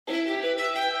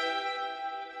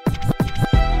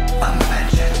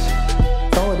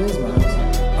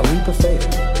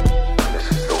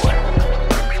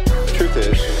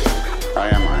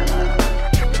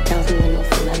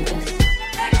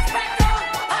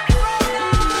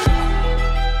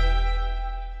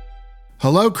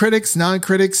Hello, critics,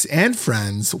 non-critics, and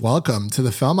friends. Welcome to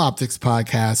the Film Optics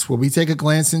Podcast, where we take a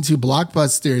glance into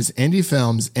blockbusters, indie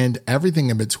films, and everything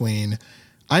in between.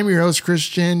 I'm your host,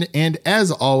 Christian, and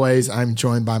as always, I'm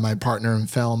joined by my partner in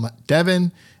film,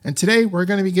 Devin. And today, we're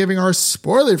going to be giving our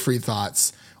spoiler-free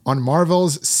thoughts on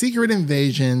Marvel's Secret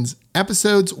Invasions,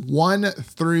 episodes 1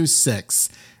 through 6.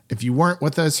 If you weren't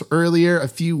with us earlier, a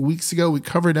few weeks ago, we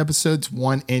covered episodes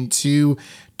 1 and 2.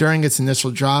 During its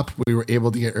initial drop, we were able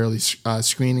to get early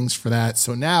screenings for that.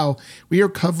 So now we are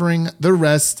covering the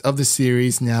rest of the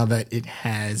series now that it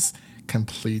has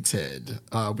completed.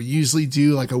 We usually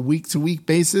do like a week-to-week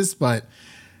basis, but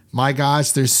my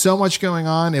gosh, there's so much going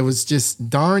on. It was just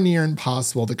darn near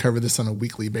impossible to cover this on a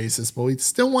weekly basis, but we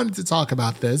still wanted to talk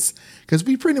about this because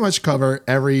we pretty much cover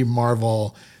every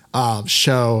Marvel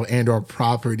show and or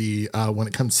property when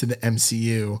it comes to the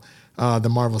MCU, the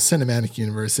Marvel Cinematic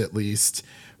Universe at least.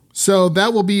 So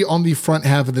that will be on the front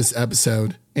half of this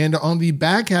episode. And on the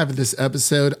back half of this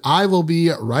episode, I will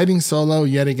be riding solo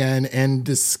yet again and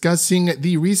discussing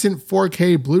the recent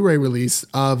 4K Blu-ray release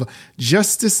of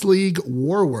Justice League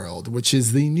Warworld, which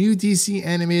is the new DC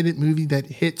animated movie that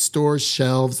hit stores'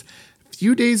 shelves a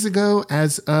few days ago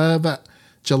as of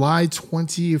July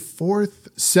 24th.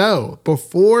 So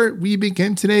before we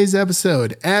begin today's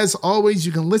episode, as always,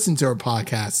 you can listen to our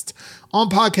podcast on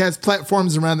podcast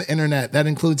platforms around the internet. That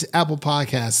includes Apple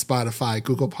Podcasts, Spotify,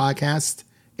 Google Podcasts,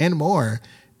 and more.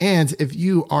 And if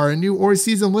you are a new or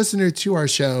seasoned listener to our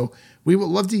show, we would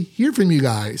love to hear from you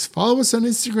guys. Follow us on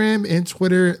Instagram and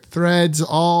Twitter, Threads,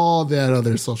 all that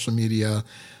other social media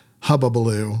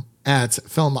hubbubaloo at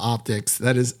Film Optics.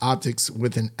 That is optics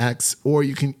with an X. Or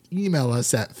you can email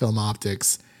us at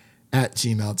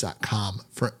filmoptics@gmail.com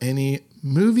for any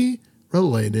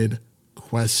movie-related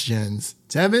questions.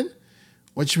 Devin,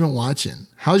 what you been watching?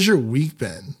 How's your week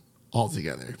been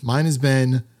altogether? Mine has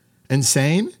been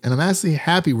insane, and I'm actually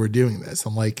happy we're doing this.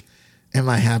 I'm like in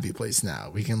my happy place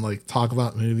now. We can like talk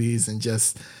about movies and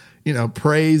just,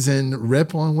 praise and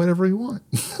rip on whatever we want.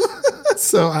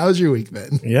 So how's your week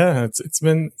been? Yeah, it's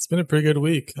been a pretty good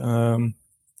week.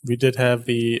 We did have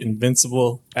the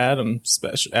Invincible Adam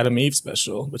Eve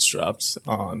special, which dropped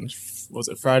on, was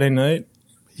it Friday night?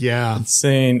 Yeah.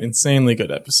 Insanely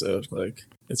good episode. Like,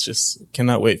 it's just,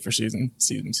 cannot wait for season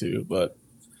 2. But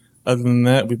other than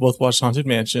that, we both watched Haunted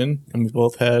Mansion, and we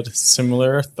both had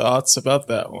similar thoughts about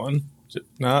that one. Just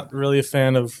not really a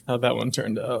fan of how that one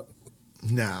turned out.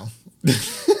 No,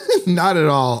 not at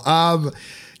all.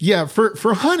 Yeah,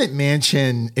 for Haunted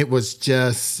Mansion, it was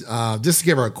just to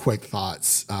give our quick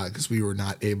thoughts because we were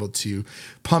not able to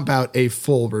pump out a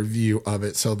full review of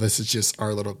it. So this is just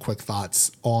our little quick thoughts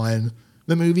on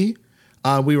the movie.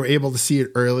 We were able to see it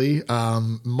early,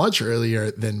 much earlier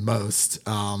than most.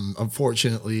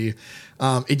 Unfortunately,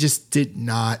 it just did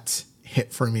not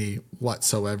hit for me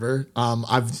whatsoever.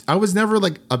 I was never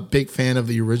like a big fan of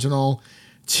the original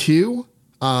 2.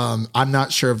 I'm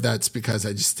not sure if that's because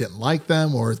I just didn't like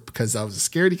them or because I was a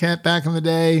scaredy cat back in the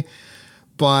day.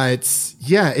 But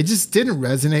yeah, it just didn't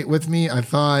resonate with me. I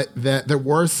thought that there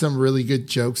were some really good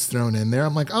jokes thrown in there.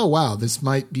 I'm like, oh, wow, this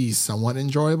might be somewhat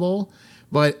enjoyable.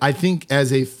 But I think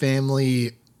as a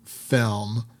family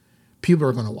film, people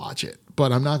are going to watch it.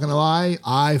 But I'm not going to lie,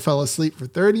 I fell asleep for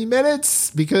 30 minutes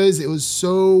because it was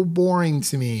so boring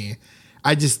to me.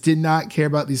 I just did not care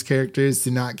about these characters,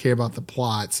 did not care about the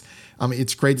plots.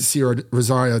 It's great to see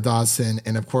Rosario Dawson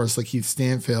and, of course, Lakeith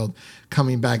Stanfield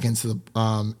coming back into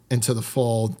the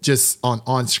fold just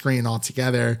on screen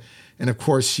altogether. And, of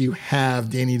course, you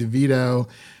have Danny DeVito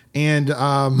and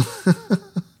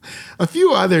a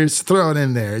few others thrown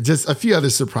in there, just a few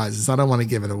other surprises. I don't want to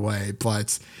give it away,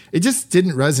 but it just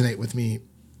didn't resonate with me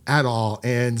at all.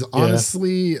 And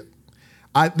honestly,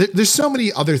 there's so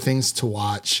many other things to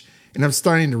watch. And I'm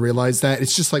starting to realize that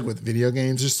it's just like with video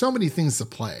games. There's so many things to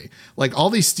play. Like all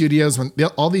these studios,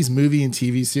 all these movie and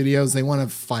TV studios, they want to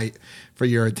fight for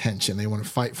your attention. They want to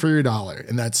fight for your dollar.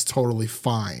 And that's totally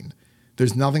fine.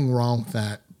 There's nothing wrong with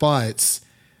that. But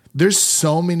there's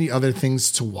so many other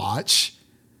things to watch.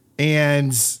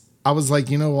 And I was like,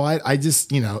 you know what? I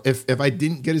just, if I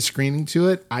didn't get a screening to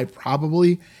it, I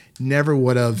probably never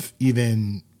would have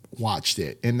even watched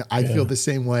it. And I feel the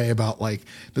same way about like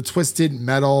the Twisted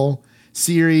Metal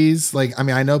series. Like, I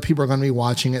mean, I know people are going to be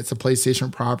watching it. It's a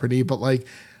PlayStation property, but like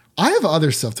I have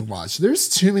other stuff to watch. There's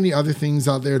too many other things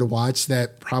out there to watch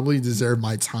that probably deserve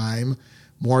my time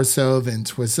more so than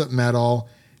Twisted Metal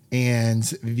and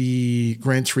the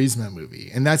Gran Turismo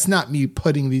movie. And that's not me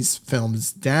putting these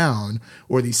films down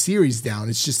or these series down.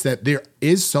 It's just that there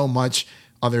is so much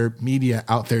other media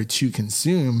out there to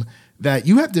consume that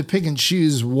you have to pick and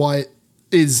choose what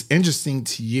is interesting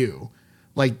to you.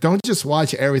 Like, don't just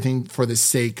watch everything for the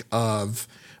sake of,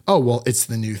 oh, well, it's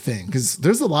the new thing. Because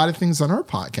there's a lot of things on our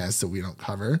podcast that we don't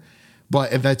cover.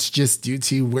 But if that's just due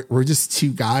to we're just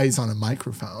two guys on a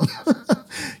microphone.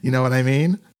 You know what I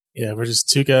mean? Yeah, we're just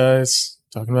two guys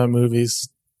talking about movies.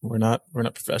 We're not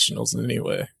professionals in any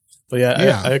way. But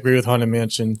yeah. I agree with Haunted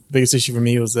Mansion. The biggest issue for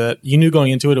me was that you knew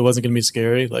going into it wasn't going to be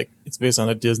scary. Like, it's based on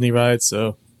a Disney ride,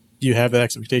 so you have that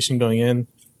expectation going in.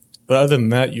 But other than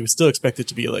that, you would still expect it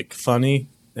to be like funny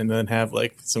and then have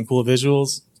like some cool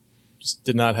visuals. Just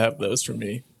did not have those for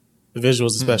me. The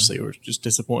visuals especially were just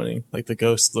disappointing. Like, the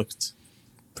ghost looked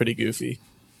pretty goofy,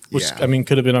 which I mean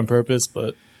could have been on purpose,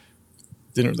 but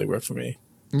didn't really work for me.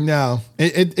 No,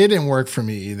 it didn't work for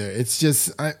me either. It's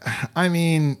just I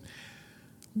mean,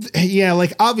 yeah,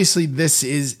 like obviously this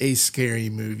is a scary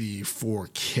movie for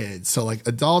kids, so like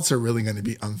adults are really going to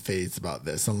be unfazed about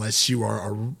this unless you are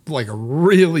a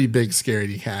really big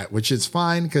scaredy cat, which is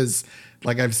fine because,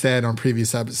 like I've said on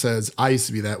previous episodes, I used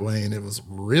to be that way and it was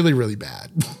really, really bad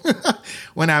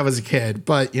when I was a kid.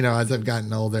 But, you know, as I've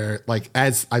gotten older, like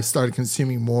as I've started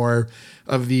consuming more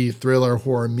of the thriller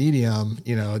horror medium,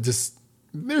 you know, just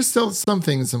there's still some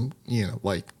things I'm, you know,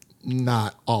 like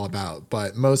not all about,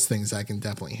 but most things I can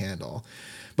definitely handle.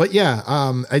 But yeah,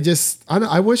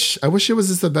 I wish it was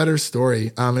just a better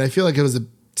story. And I feel like it was a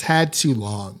tad too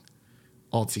long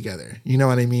altogether. You know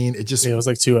what I mean? It was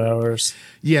like 2 hours.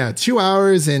 Yeah, 2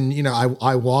 hours. And, you know,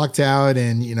 I walked out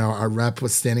and, you know, our rep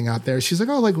was standing out there. She's like,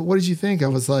 oh, like, what did you think? I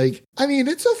was like, I mean,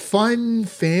 it's a fun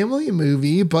family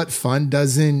movie, but fun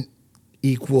doesn't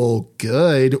equal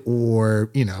good, or,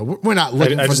 you know, we're not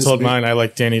looking I for just told mine I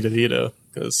like Danny DeVito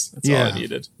because that's all I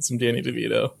needed. Some Danny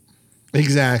DeVito.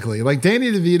 Exactly. Like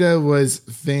Danny DeVito was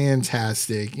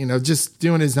fantastic, you know, just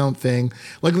doing his own thing.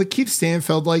 Like Lakeith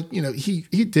Stanfield, like, you know, he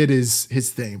did his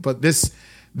thing, but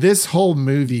this whole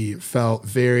movie felt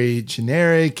very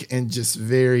generic and just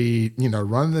very, you know,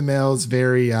 run of the mills,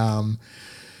 very,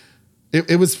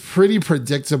 it was pretty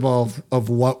predictable of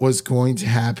what was going to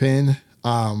happen.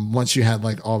 Once you had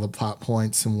like all the plot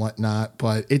points and whatnot,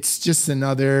 but it's just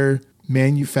another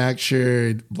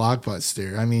manufactured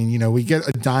blockbuster. I mean, you know, we get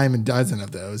a dime a dozen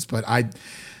of those, but I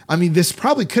mean, this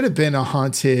probably could have been a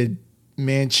Haunted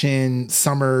Mansion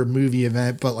summer movie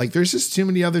event, but like, there's just too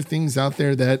many other things out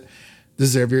there that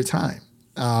deserve your time.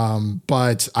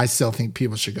 But I still think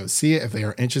people should go see it if they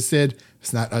are interested.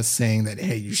 It's not us saying that,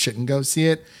 hey, you shouldn't go see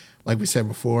it. Like we said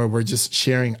before, we're just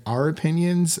sharing our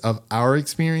opinions of our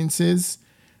experiences,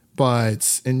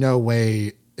 but in no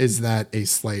way is that a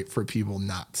slight for people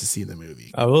not to see the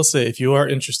movie. I will say, if you are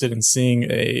interested in seeing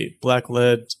a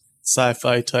black-led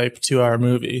sci-fi type 2-hour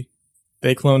movie,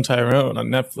 They Clone Tyrone on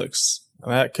Netflix.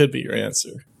 That could be your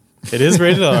answer. It is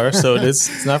rated R, so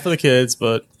it's not for the kids,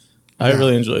 but I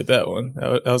really enjoyed that one.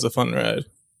 That was a fun ride.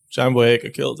 John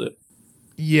Boyega killed it.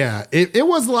 Yeah, it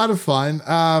was a lot of fun.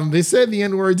 They said the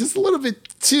N-word just a little bit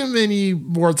too many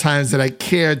more times than I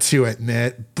care to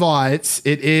admit, but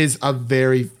it is a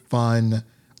very fun.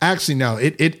 Actually, no,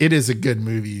 it is a good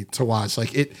movie to watch.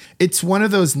 Like it's one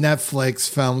of those Netflix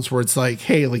films where it's like,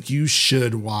 hey, like you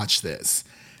should watch this,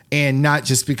 and not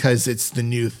just because it's the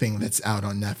new thing that's out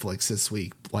on Netflix this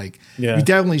week. Like, you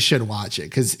definitely should watch it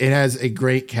because it has a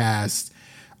great cast.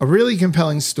 A really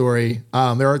compelling story.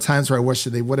 There are times where I wish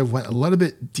that they would have went a little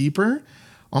bit deeper.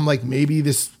 I'm like, maybe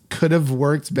this could have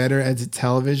worked better as a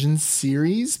television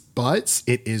series, but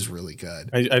it is really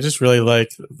good. I just really like,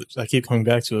 I keep coming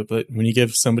back to it, but when you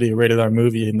give somebody a rated R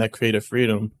movie and that creative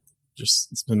freedom,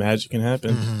 just the magic can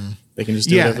happen. Mm-hmm. They can just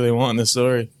do whatever they want in the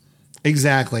story.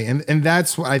 Exactly. And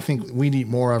that's what I think we need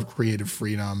more of, creative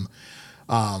freedom.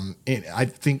 I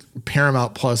think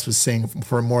Paramount Plus was saying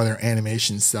for more of their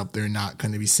animation stuff, they're not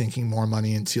going to be sinking more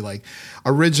money into like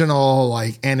original,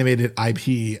 like animated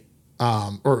IP,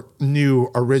 or new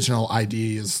original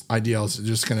ideas. They're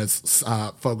just going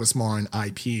to focus more on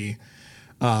IP,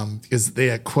 because they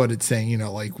had quoted saying, you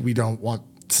know, like, we don't want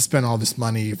to spend all this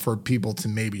money for people to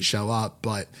maybe show up.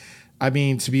 But I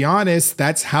mean, to be honest,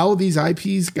 that's how these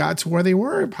IPs got to where they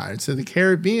were. Pirates of the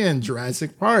Caribbean,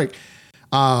 Jurassic Park,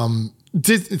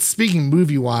 speaking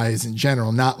movie wise in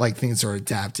general, not like things are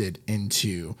adapted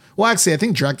into. Well, actually, I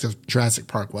think Jurassic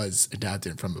Park was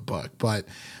adapted from a book, but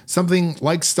something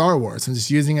like Star Wars, I'm just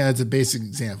using it as a basic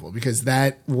example because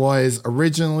that was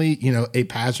originally, you know, a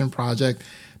passion project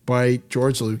by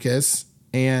George Lucas,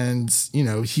 and you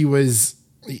know, he was,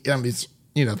 I mean,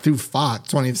 you know, through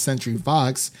Fox, 20th Century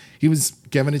Fox, he was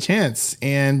given a chance,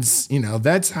 and you know,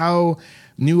 that's how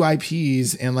new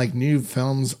IPs and like new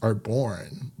films are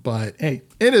born. But hey,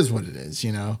 it is what it is,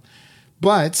 you know.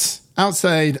 But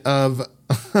outside of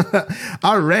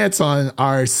our rants on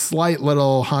our slight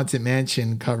little Haunted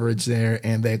Mansion coverage there,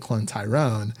 and They Clone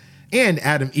Tyrone and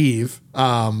Adam Eve,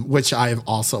 which I have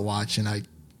also watched, and I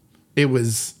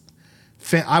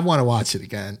want to watch it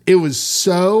again. It was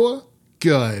so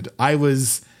good. I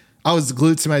was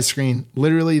glued to my screen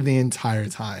literally the entire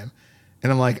time.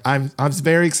 And I'm like, I was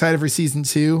very excited for season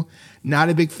 2. Not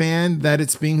a big fan that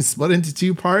it's being split into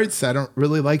 2 parts. I don't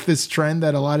really like this trend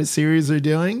that a lot of series are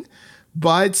doing,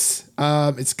 but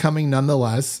it's coming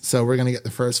nonetheless. So we're going to get the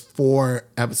first 4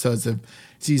 episodes of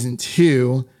season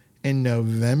 2 in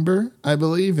November, I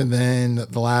believe. And then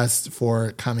the last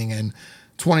 4 coming in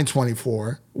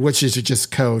 2024, which is just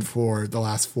code for the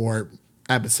last 4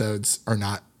 episodes are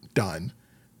not done.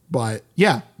 But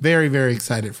yeah, very, very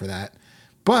excited for that.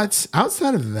 But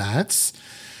outside of that,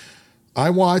 I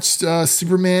watched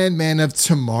Superman, Man of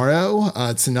Tomorrow.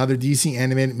 It's another DC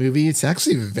animated movie. It's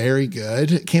actually very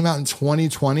good. It came out in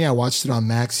 2020. I watched it on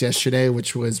Max yesterday,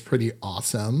 which was pretty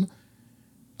awesome.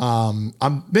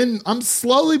 I'm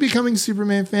slowly becoming a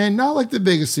Superman fan. Not like the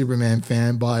biggest Superman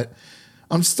fan, but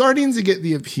I'm starting to get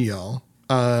the appeal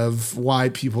of why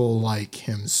people like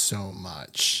him so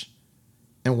much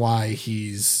and why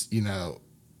he's,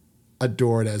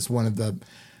 adored as one of the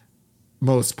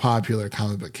most popular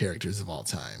comic book characters of all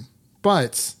time.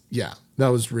 But yeah, that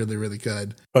was really, really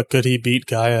good. But could he beat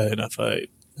Gaia in a fight?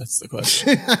 That's the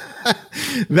question.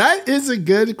 That is a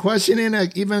good question and an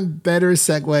even better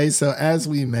segue. So as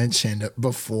we mentioned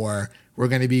before, we're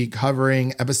going to be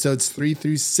covering episodes 3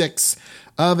 through 6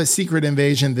 of A Secret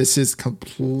Invasion. This is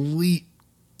complete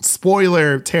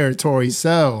spoiler territory.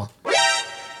 So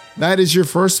that is your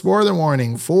first spoiler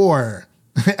warning for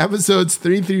episodes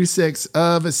 3 through 6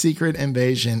 of A Secret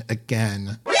Invasion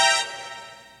again.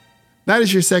 That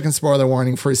is your second spoiler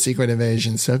warning for A Secret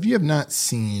Invasion. So if you have not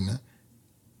seen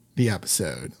the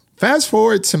episode, fast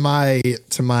forward to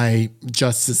my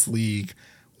Justice League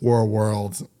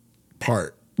Warworld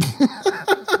part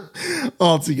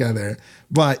altogether.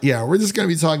 But yeah, we're just going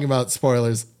to be talking about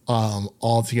spoilers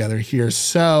all together here.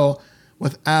 So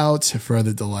without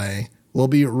further delay, we'll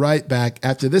be right back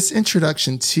after this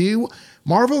introduction to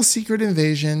Marvel Secret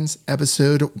Invasions,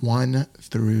 episode 1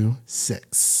 through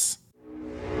 6.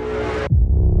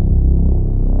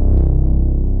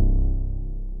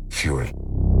 Fury,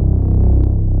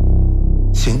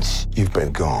 since you've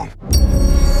been gone,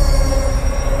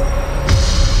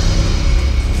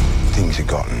 things have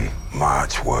gotten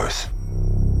much worse.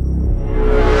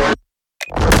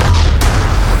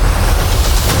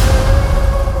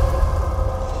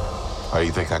 Why do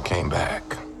you think I came back?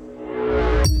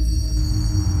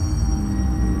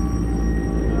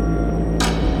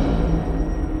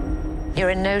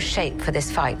 You're in no shape for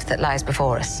this fight that lies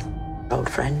before us, old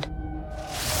friend.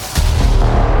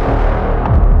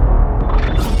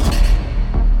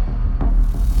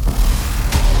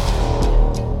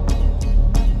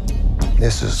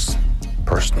 This is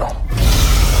personal.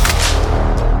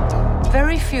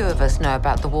 Very few of us know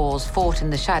about the wars fought in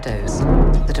the shadows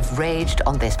that have raged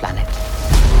on this planet.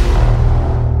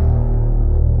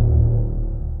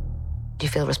 Do you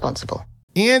feel responsible?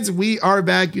 And we are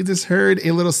back. You just heard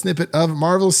a little snippet of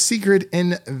Marvel's Secret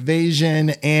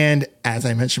Invasion. And as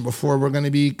I mentioned before, we're going to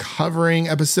be covering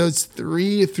episodes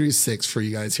 3 through 6 for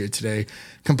you guys here today.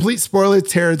 Complete spoiler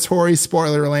territory,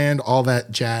 spoiler land, all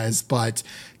that jazz. But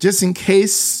just in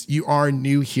case you are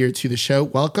new here to the show,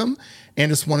 welcome.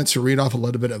 And just wanted to read off a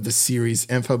little bit of the series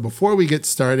info before we get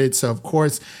started. So, of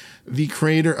course, the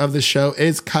creator of the show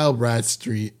is Kyle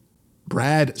Bradstreet.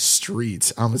 Brad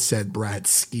Street. I almost said Brad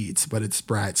Skeets, but it's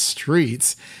Brad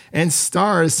Street. And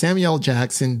stars Samuel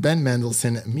Jackson, Ben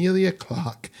Mendelsohn, Emilia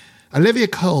Clarke, Olivia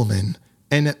Colman,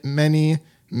 and many,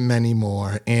 many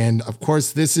more. And of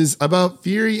course, this is about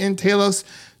Fury and Talos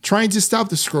trying to stop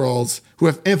the Skrulls who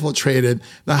have infiltrated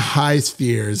the high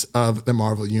spheres of the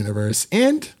Marvel Universe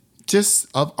and just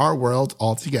of our world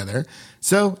altogether.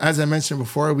 So, as I mentioned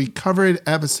before, we covered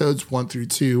episodes 1 through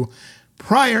 2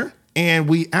 prior. And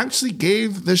we actually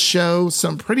gave the show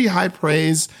some pretty high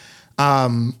praise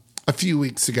a few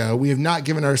weeks ago. We have not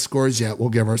given our scores yet. We'll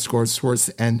give our scores towards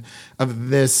the end of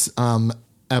this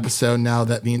episode now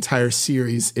that the entire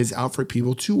series is out for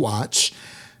people to watch.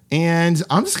 And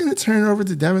I'm just going to turn it over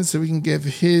to Devin so we can give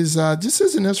his just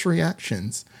his initial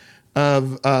reactions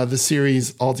of the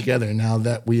series altogether now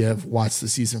that we have watched the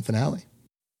season finale.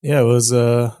 Yeah, it was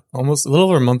almost a little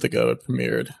over a month ago it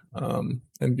premiered.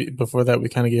 And before that, we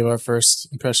kind of gave our first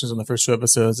impressions on the first 2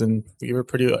 episodes, and we were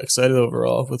pretty excited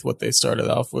overall with what they started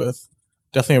off with.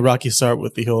 Definitely a rocky start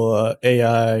with the whole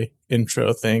AI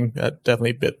intro thing. That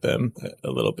definitely bit them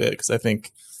a little bit, because I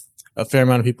think a fair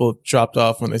amount of people dropped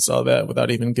off when they saw that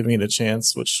without even giving it a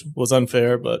chance, which was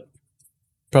unfair, but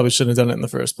probably shouldn't have done it in the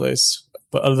first place.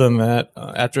 But other than that,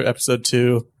 after episode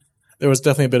 2, there was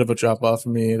definitely a bit of a drop off for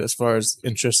me as far as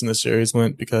interest in the series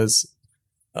went, because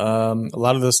a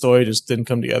lot of the story just didn't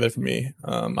come together for me.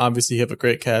 Obviously, you have a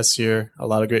great cast here, a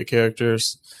lot of great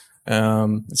characters.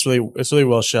 It's really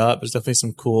well shot. There's definitely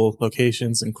some cool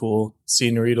locations and cool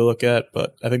scenery to look at,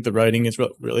 but I think the writing has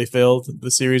really failed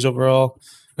the series overall,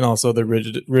 and also the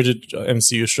rigid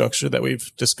MCU structure that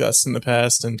we've discussed in the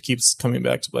past and keeps coming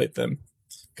back to bite them,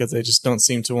 because they just don't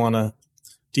seem to want to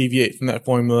deviate from that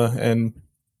formula. And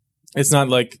it's not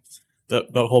like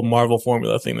the whole Marvel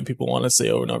formula thing that people want to say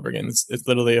over and over again. It's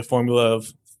literally a formula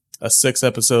of a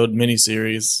 6-episode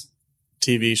miniseries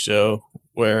TV show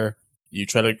where you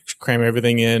try to cram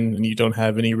everything in and you don't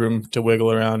have any room to wiggle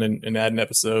around and add an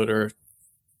episode, or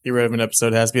get rid of an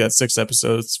episode. It has to be at 6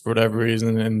 episodes for whatever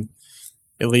reason. And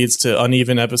it leads to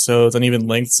uneven episodes, uneven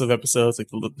lengths of episodes. Like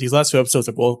these last 2 episodes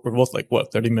were both like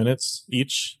 30 minutes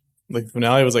each. Like the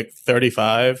finale was like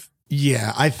 35.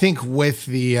 Yeah, I think with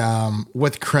the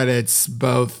with credits,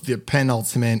 both the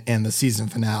penultimate and the season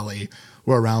finale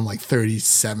were around like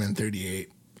 37, 38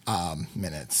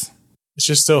 minutes. It's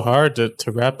just so hard to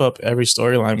wrap up every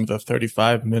storyline with a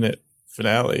 35-minute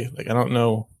finale. Like, I don't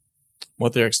know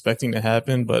what they're expecting to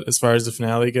happen, but as far as the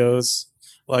finale goes,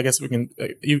 well, I guess we can.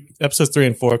 Episodes 3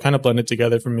 and 4 kind of blended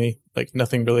together for me. Like,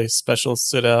 nothing really special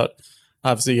stood out.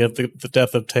 Obviously, you have the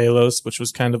death of Talos, which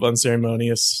was kind of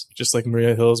unceremonious, just like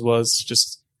Maria Hills was.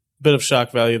 Just a bit of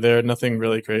shock value there. Nothing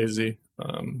really crazy.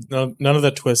 None of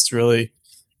the twists really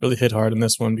hit hard in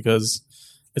this one, because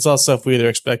it's all stuff we either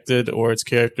expected or it's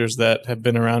characters that have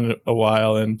been around a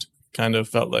while and kind of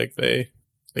felt like they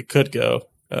could go.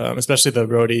 Especially the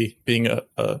Rhodey being a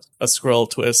Skrull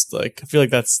twist. Like, I feel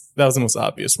like that was the most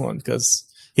obvious one, because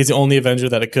he's the only Avenger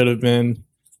that it could have been.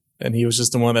 And he was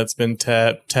just the one that's been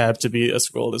tabbed to be a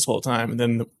Skrull this whole time. And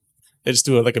then they just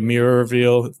do a mirror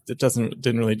reveal. It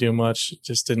didn't really do much. It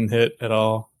just didn't hit at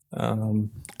all.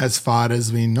 As far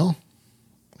as we know,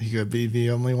 he could be the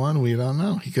only one. We don't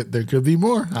know. There could be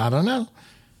more. I don't know.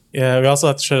 Yeah, we also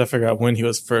have to try to figure out when he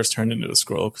was first turned into a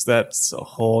Skrull, because that's a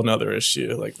whole nother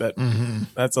issue. Like that,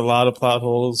 That's a lot of plot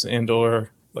holes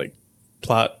or like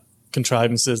plot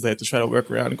contrivances they have to try to work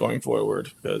around going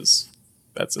forward, because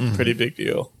that's a pretty big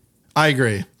deal. I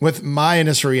agree with my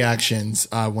initial reactions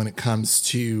when it comes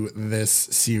to this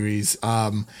series.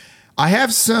 I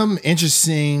have some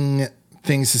interesting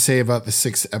things to say about the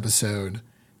 6-episode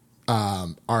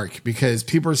arc, because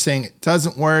people are saying it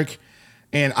doesn't work.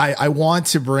 And I want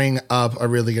to bring up a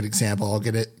really good example. I'll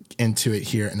get into it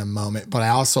here in a moment. But I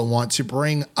also want to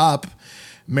bring up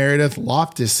Meredith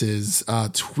Loftus's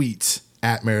tweet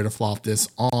at Meredith Loftus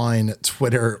on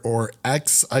Twitter, or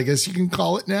X, I guess you can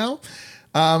call it now.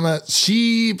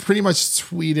 She pretty much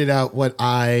tweeted out what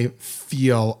I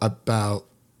feel about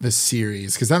the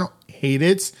series, because I don't hate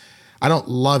it. I don't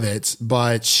love it,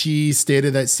 but she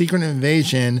stated that Secret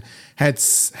Invasion has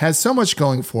so much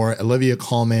going for it. Olivia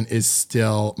Colman is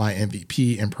still my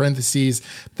MVP in parentheses.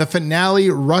 The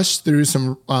finale rushed through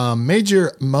some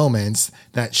major moments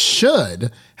that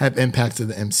should have impacted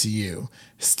the MCU.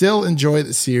 Still enjoy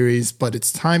the series, but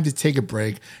it's time to take a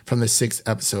break from the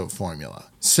 6-episode formula.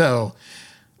 So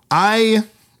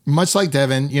much like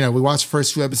Devin, we watched the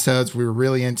first 2 episodes. We were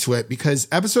really into it because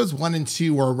episodes 1 and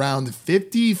 2 were around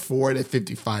 54 to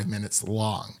 55 minutes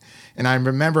long. And I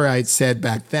remember I said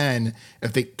back then,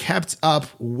 if they kept up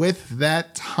with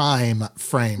that time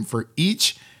frame for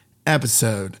each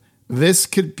episode, this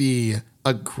could be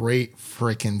a great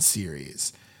freaking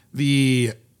series.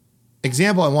 The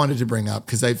example I wanted to bring up,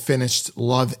 because I finished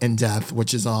Love and Death,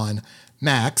 which is on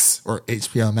Max, or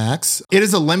HBO Max. It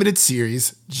is a limited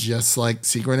series, just like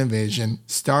Secret Invasion.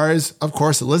 Stars, of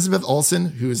course, Elizabeth Olsen,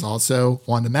 who is also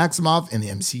Wanda Maximoff in the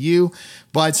MCU.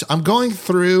 But I'm going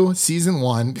through season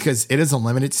 1 because it is a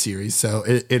limited series, so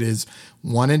it is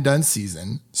one and done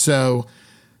season. So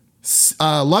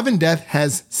Love and Death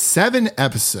has 7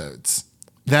 episodes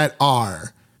that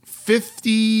are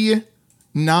 59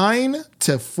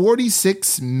 to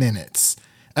 46 minutes.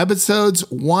 Episodes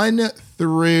 1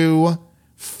 through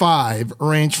 5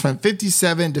 range from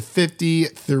 57 to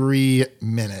 53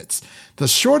 minutes. The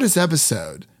shortest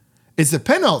episode is the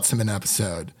penultimate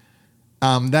episode.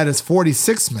 That is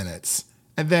 46 minutes.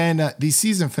 And then the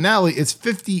season finale is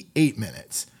 58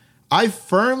 minutes. I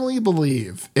firmly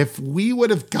believe if we would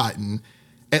have gotten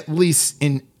at least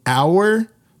an hour,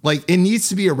 like it needs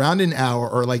to be around an hour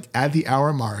or like at the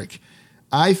hour mark.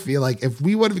 I feel like if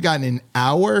we would have gotten an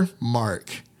hour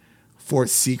mark for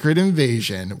Secret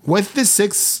Invasion with the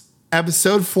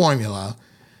 6-episode formula,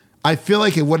 I feel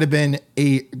like it would have been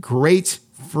a great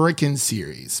freaking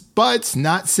series, but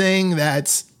not saying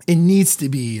that it needs to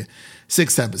be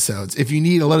 6 episodes. If you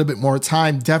need a little bit more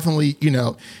time, definitely,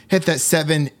 hit that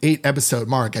 7-8 episode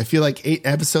mark. I feel like 8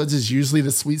 episodes is usually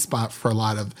the sweet spot for a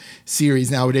lot of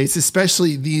series nowadays,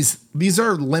 especially these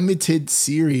are limited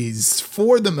series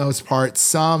for the most part.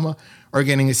 Some are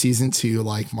getting a season 2,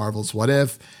 like Marvel's What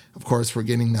If. Of course, we're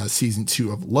getting a season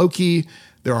 2 of Loki.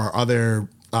 There are other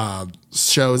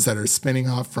shows that are spinning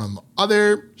off from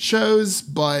other shows,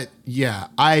 but yeah,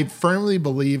 I firmly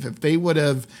believe if they would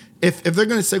have, if they're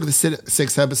going to stick with the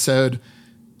 6 episode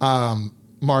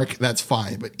mark, that's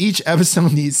fine. But each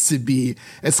episode needs to be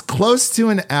as close to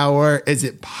an hour as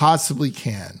it possibly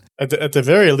can. At the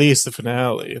very least, the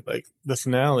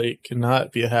finale,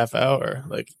 cannot be a half hour.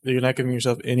 Like, you're not giving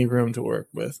yourself any room to work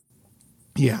with.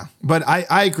 Yeah, but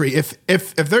I agree. If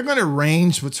they're going to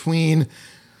range between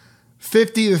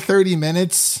 50 to 30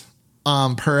 minutes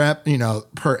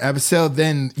per episode,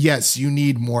 then yes, you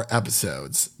need more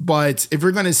episodes. But if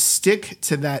you're going to stick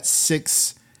to that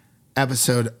 6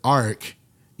 episode arc,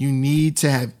 you need to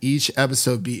have each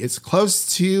episode be as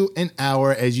close to an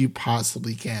hour as you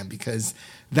possibly can, because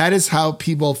that is how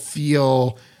people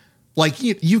feel. Like,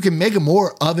 you can make it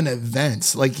more of an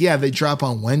event. Like, yeah, they drop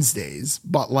on Wednesdays,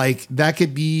 but like that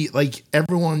could be like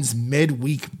everyone's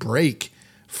midweek break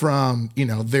from,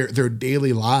 their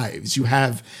daily lives. You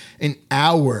have an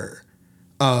hour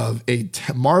of a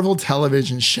Marvel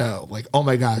television show. Like, oh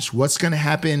my gosh, what's going to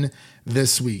happen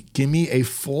this week? Give me a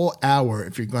full hour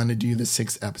if you're going to do the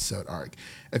 6 episode arc.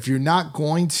 If you're not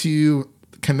going to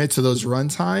commit to those run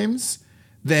times,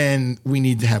 then we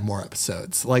need to have more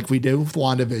episodes like we did with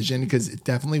WandaVision, because it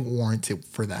definitely warranted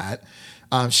for that.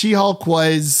 She-Hulk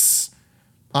was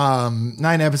 9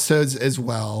 episodes as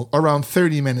well, around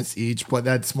 30 minutes each, but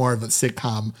that's more of a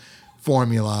sitcom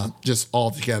formula just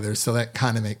altogether, so that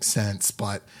kind of makes sense.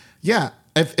 But yeah,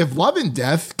 if Love and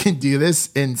Death can do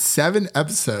this in 7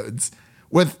 episodes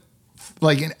with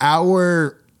like an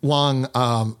hour long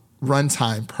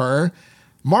runtime per,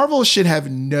 Marvel should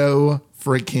have no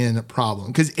freaking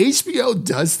problem, because HBO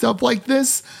does stuff like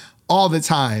this all the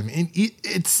time, and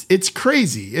it's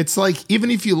crazy. It's like,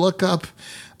 even if you look up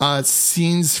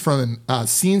scenes from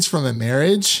a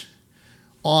marriage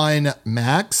on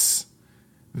Max,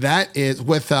 that is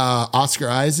with Oscar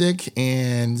Isaac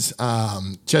and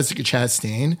Jessica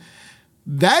Chastain.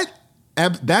 That's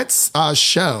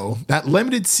show, that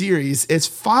limited series, is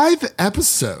 5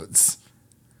 episodes,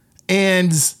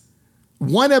 and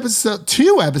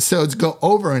 2 episodes go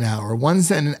over an hour.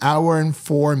 One's an hour and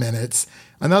 4 minutes.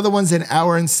 Another one's an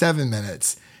hour and 7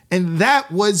 minutes. And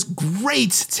that was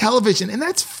great television. And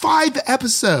that's 5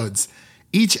 episodes.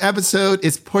 Each episode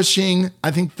is pushing, I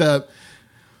think the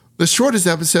shortest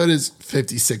episode is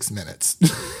 56 minutes.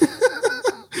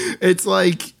 It's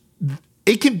like,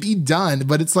 it can be done,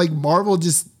 but it's like Marvel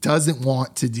just doesn't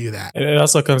want to do that. And it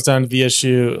also comes down to the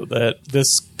issue that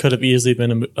this could have easily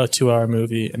been a 2-hour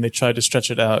movie, and they tried to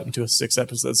stretch it out into a 6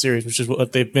 episode series, which is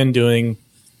what they've been doing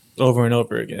over and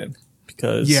over again.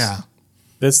 Because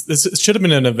this should have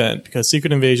been an event, because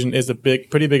Secret Invasion is a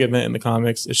pretty big event in the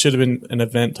comics. It should have been an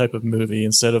event type of movie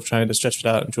instead of trying to stretch it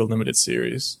out into a limited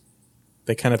series.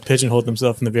 They kind of pigeonholed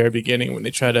themselves in the very beginning when they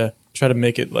try to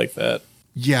make it like that.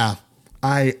 Yeah.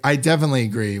 I definitely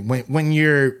agree.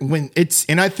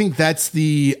 And I think that's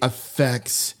the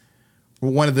effects,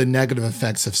 one of the negative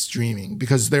effects of streaming,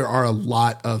 because there are a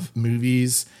lot of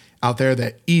movies out there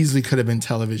that easily could have been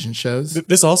television shows.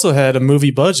 This also had a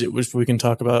movie budget, which we can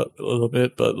talk about a little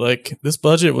bit, but like, this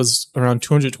budget was around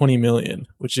 $220 million,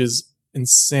 which is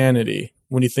insanity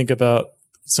when you think about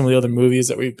some of the other movies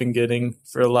that we've been getting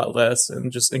for a lot less,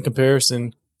 and just in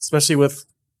comparison, especially with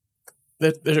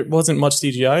there wasn't much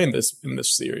CGI in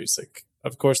this series. Like,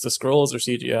 of course, the scrolls are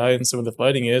CGI and some of the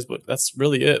fighting is, but that's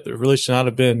really it. There really should not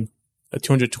have been a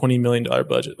 $220 million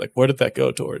budget. Like, where did that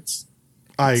go towards?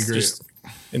 I agree. Just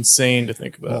insane to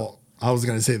think about. Well, I was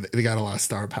going to say that they got a lot of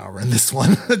star power in this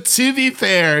one. To be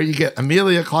fair, you get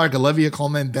Emilia Clarke, Olivia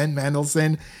Colman, Ben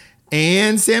Mendelsohn,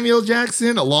 and Samuel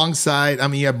Jackson alongside,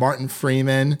 you have Martin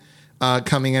Freeman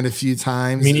coming in a few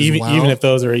times. Even if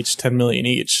those are each $10 million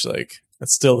each, like,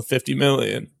 that's still $50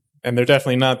 million, and they're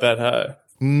definitely not that high.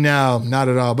 No, not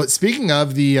at all. But speaking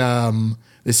of the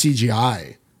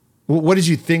CGI, what did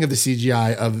you think of the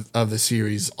CGI of the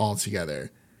series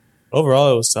altogether?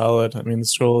 Overall, it was solid. I mean, the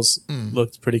scrolls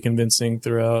looked pretty convincing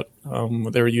throughout.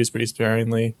 They were used pretty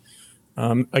sparingly.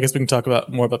 I guess we can talk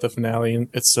more about the finale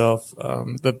itself.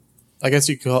 I guess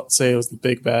you could say it was the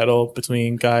big battle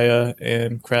between Gaia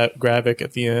and Gravik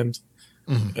at the end.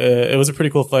 It was a pretty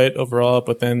cool fight overall,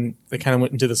 but then they kind of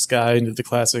went into the sky, into the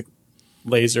classic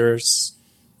lasers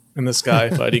in the sky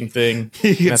fighting thing.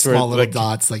 You get small little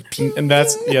dots like ping. And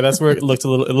that's where it looked a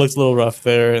little rough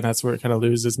there, and that's where it kind of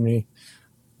loses me.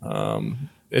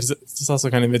 It's also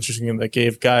kind of interesting that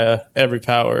gave Gaia every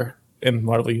power in the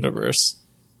Marvel Universe.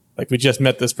 Like, we just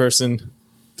met this person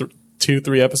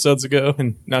 2-3 episodes ago,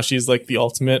 and now she's like the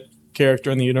ultimate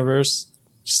character in the universe.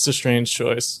 Just a strange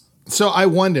choice. So I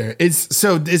wonder, is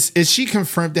she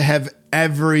confirmed to have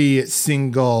every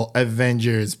single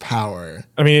Avengers power?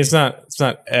 I mean, it's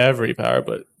not every power,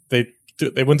 but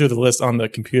they went through the list on the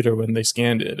computer when they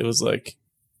scanned it. It was like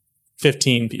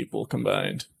 15 people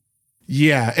combined.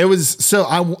 Yeah, it was. So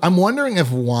I'm wondering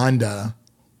if Wanda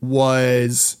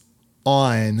was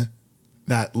on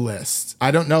that list.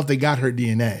 I don't know if they got her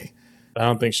DNA. I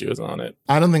don't think she was on it.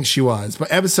 I don't think she was.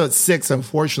 But episode 6,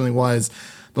 unfortunately, was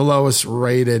the lowest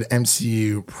rated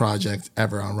MCU project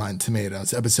ever on Rotten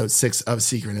Tomatoes. Episode 6 of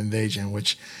Secret Invasion,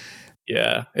 which...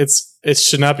 Yeah, it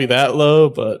should not be that low,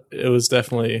 but it was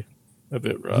definitely a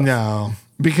bit rough. No,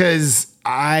 because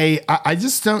I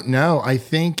just don't know. I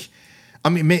think... I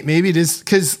mean, maybe it is...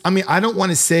 Because, I mean, I don't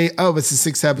want to say, oh, it's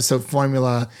a 6-episode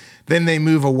formula. Then they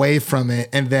move away from it,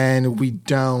 and then we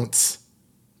don't...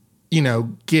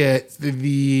 get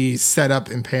the setup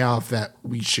and payoff that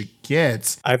we should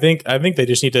get. I think they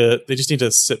just need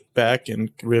to sit back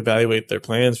and reevaluate their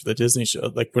plans for the Disney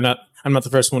show. Like, I'm not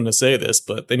the first one to say this,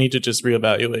 but they need to just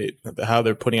reevaluate how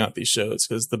they're putting out these shows,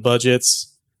 because the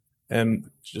budgets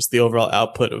and just the overall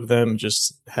output of them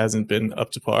just hasn't been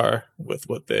up to par with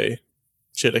what they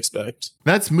should expect.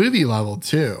 That's movie level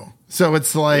too. So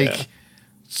it's like, yeah.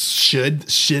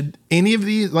 Should any of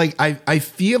these, like, I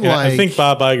feel like... I think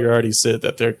Bob Iger already said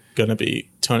that they're going to be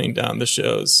toning down the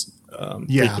show's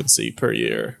frequency per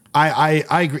year. I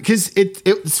agree, because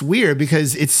it's weird,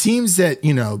 because it seems that,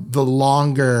 the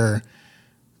longer,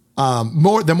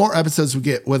 the more episodes we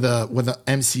get with a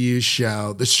MCU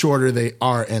show, the shorter they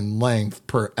are in length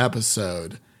per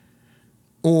episode.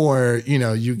 Or,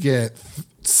 you get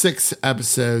 6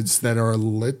 episodes that are a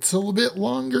little bit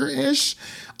longer-ish.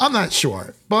 I'm not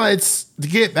sure. But to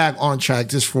get back on track,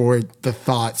 just for the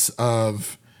thoughts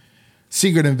of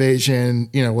Secret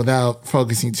Invasion, without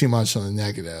focusing too much on the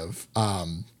negative,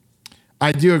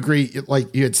 I do agree,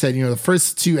 like you had said, the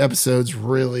first 2 episodes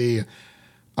really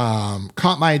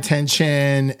caught my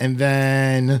attention. And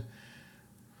then,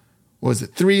 what was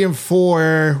it, 3 and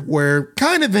 4 were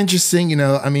kind of interesting.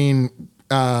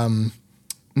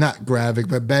 Not graphic,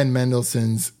 but Ben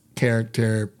Mendelsohn's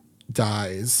character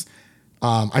dies.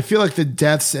 I feel like the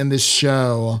deaths in this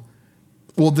show,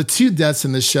 the 2 deaths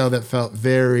in the show that felt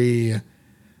very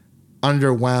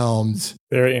underwhelmed.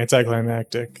 Very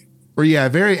anticlimactic.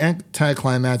 Very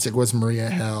anticlimactic was Maria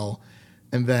Hill,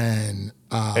 and then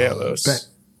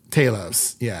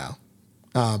Talos. Yeah.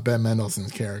 Ben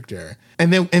Mendelsohn's character.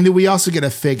 And then we also get a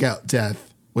fake out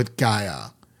death with Gaia,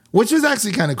 which was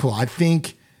actually kind of cool. I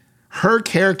think her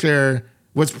character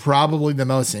was probably the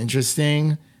most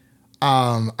interesting.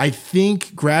 I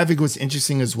think Gravik was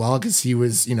interesting as well, because he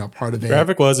was, part of it.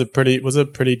 Gravik was a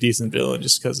pretty decent villain,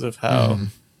 just because of how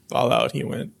all out he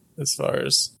went. As far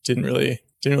as didn't really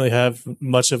have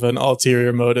much of an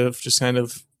ulterior motive, just kind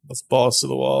of was balls to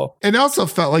the wall. It also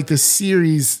felt like the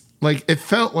series, like it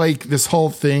felt like this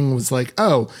whole thing was like,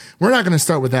 oh, we're not going to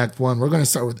start with Act 1. We're going to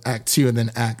start with Act 2 and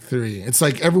then Act 3. It's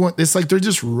like they're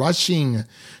just rushing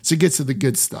to get to the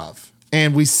good stuff.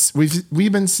 And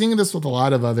we've been seeing this with a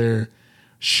lot of other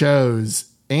shows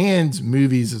and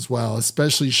movies as well,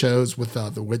 especially shows with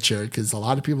The Witcher, because a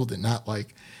lot of people did not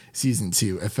like season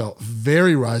 2. It felt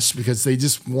very rushed because they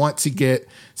just want to get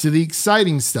to the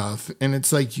exciting stuff. And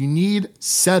it's like, you need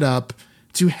setup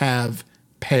to have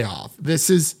payoff. This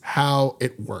is how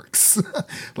it works.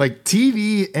 Like,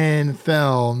 TV and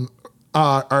film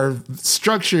are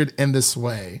structured in this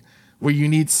way, where you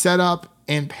need setup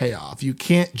and payoff. You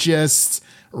can't just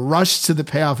rush to the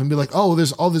payoff and be like, oh,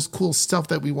 there's all this cool stuff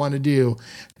that we want to do.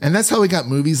 And that's how we got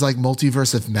movies like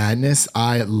Multiverse of Madness.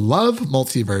 I love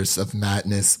Multiverse of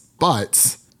Madness,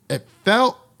 but it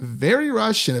felt very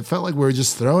rushed, and it felt like we were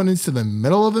just thrown into the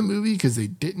middle of a movie because they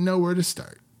didn't know where to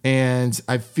start. And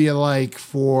I feel like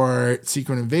for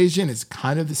Secret Invasion, it's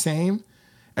kind of the same.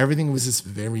 Everything was just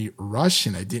very rushed,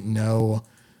 and I didn't know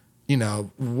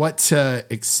what to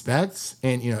expect.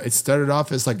 And, it started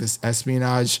off as like this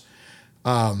espionage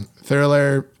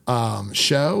thriller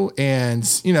show.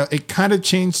 And, it kind of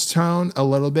changed tone a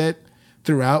little bit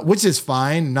throughout, which is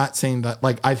fine. I'm not saying that,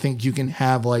 like, I think you can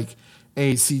have like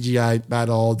a CGI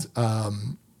battled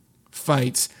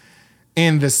fight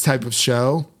in this type of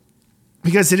show.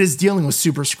 because it is dealing with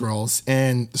super scrolls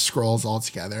and the scrolls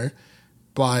altogether.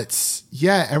 But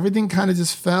yeah, everything kind of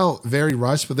just felt very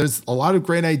rushed, but there's a lot of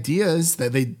great ideas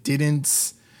that they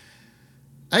didn't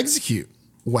execute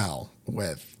well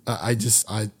with.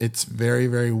 It's very,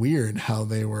 very weird how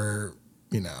they were,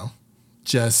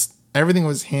 just everything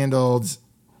was handled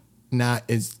not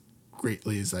as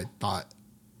greatly as I thought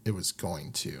it was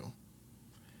going to.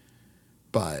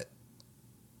 But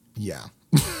yeah,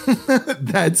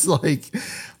 that's like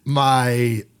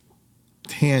my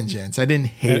tangents. I didn't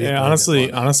hate it. And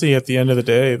honestly, at the end of the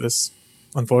day,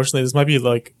 unfortunately, this might be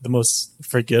like the most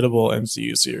forgettable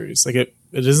MCU series. Like it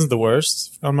isn't the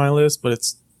worst on my list, but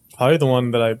it's probably the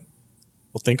one that I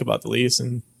will think about the least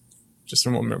and just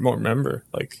won't remember.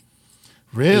 Like,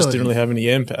 really, it just didn't really have any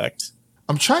impact.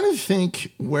 I'm trying to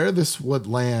think where this would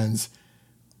land.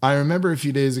 I remember a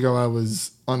few days ago I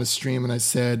was on a stream and I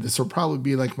said this will probably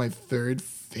be like my third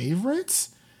favorite.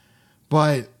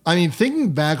 But I mean,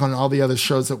 thinking back on all the other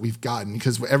shows that we've gotten,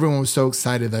 because everyone was so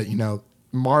excited that,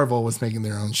 Marvel was making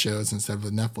their own shows instead of the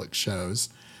Netflix shows.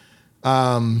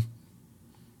 Gosh,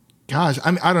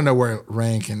 I don't know where it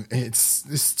rank, and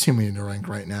it's too many to rank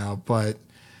right now, but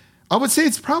I would say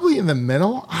it's probably in the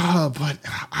middle. But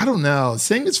I don't know.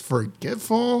 Saying it's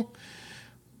forgetful,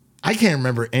 I can't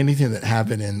remember anything that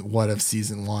happened in What If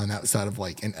season 1 outside of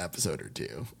like an episode or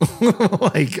two.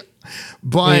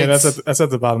 But yeah, that's at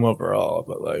the bottom overall.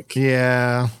 But like,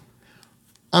 yeah,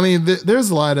 I mean, there's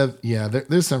a lot of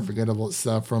there's some forgettable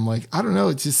stuff from like I don't know.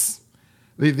 It's just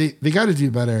they got to do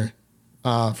better.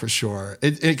 For sure.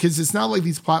 Because it's not like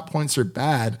these plot points are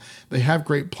bad. They have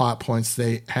great plot points.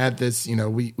 They had this,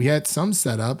 we had some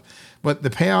setup, but the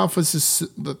payoff was just,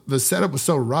 the setup was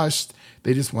so rushed.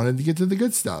 They just wanted to get to the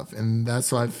good stuff. And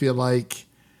that's why I feel like,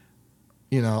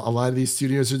 a lot of these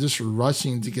studios are just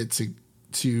rushing to get to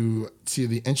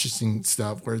the interesting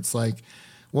stuff where it's like,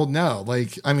 well, no,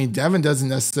 like, I mean, Devin doesn't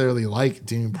necessarily like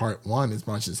Dune Part 1 as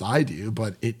much as I do,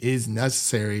 but it is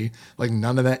necessary. Like,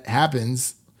 none of that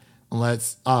happens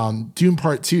unless Dune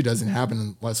Part 2 doesn't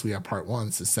happen unless we have Part 1.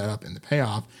 It's the setup and the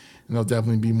payoff. And there'll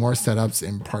definitely be more setups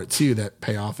in Part 2 that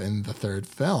pay off in the third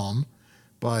film.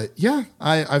 But yeah,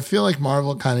 I feel like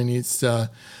Marvel kind of needs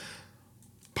to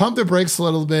pump the brakes a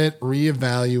little bit,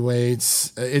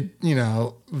 reevaluate it.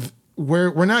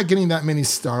 We're not getting that many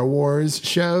Star Wars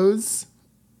shows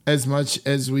as much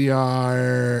as we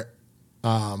are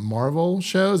Marvel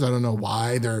shows. I don't know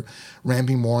why they're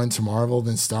ramping more into Marvel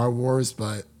than Star Wars,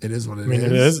 but it is what it is.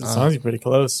 It is. It sounds pretty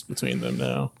close between them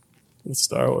now with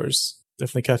Star Wars.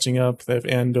 Definitely catching up. They have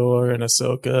Andor and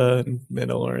Ahsoka and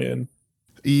Mandalorian.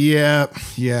 Yeah,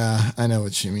 I know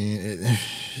what you mean.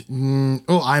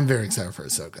 I'm very excited for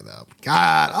Ahsoka though.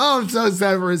 God, I'm so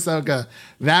excited for Ahsoka.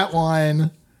 That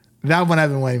one I've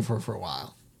been waiting for a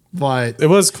while. But it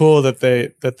was cool that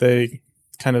they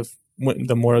kind of went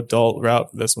the more adult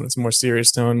route for this one. It's more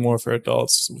serious tone, more for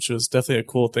adults, which was definitely a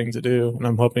cool thing to do. And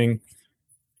I'm hoping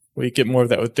we get more of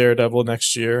that with Daredevil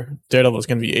next year. Daredevil is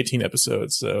going to be 18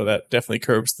 episodes, so that definitely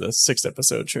curbs the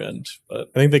 6-episode trend. But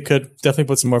I think they could definitely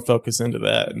put some more focus into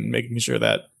that and making sure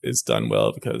that is done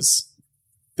well, because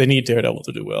they need Daredevil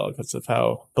to do well because of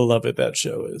how beloved that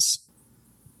show is.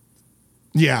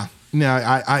 Yeah, no,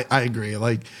 I agree.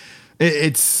 Like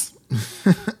it's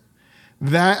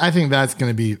that. I think that's going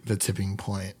to be the tipping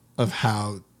point of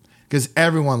how, because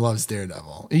everyone loves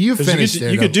Daredevil. You finished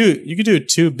Daredevil. You could do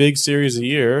 2 big series a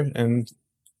year, and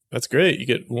that's great. You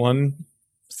get one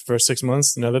for 6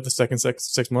 months, another the second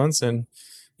 6 months, and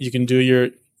you can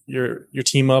do your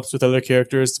team ups with other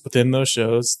characters within those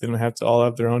shows. They don't have to all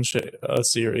have their own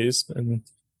series, and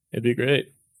it'd be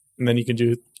great. And then you can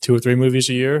do 2 or 3 movies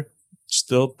a year,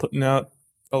 still putting out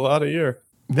a lot a year.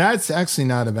 That's actually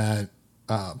not a bad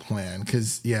plan,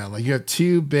 because like you have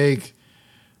 2 big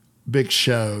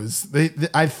shows.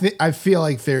 I feel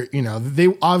like they're they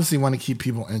obviously want to keep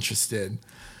people interested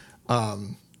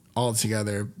all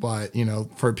together, but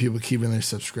for people keeping their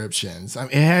subscriptions. I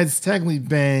mean, it has technically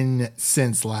been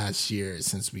since last year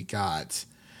since we got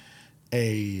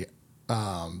a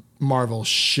Marvel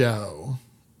show,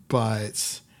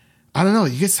 but I don't know.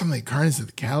 You get something like Guardians of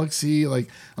the Galaxy. Like,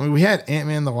 I mean, we had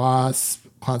Ant-Man and the Wasp,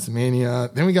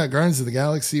 Quantumania. Then we got Guardians of the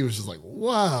Galaxy, which is like,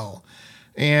 wow.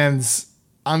 And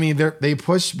I mean, they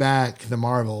pushed back the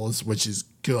Marvels, which is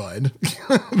good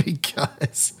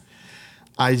because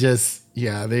I just,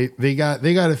 they got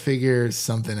to figure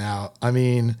something out. I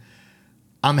mean,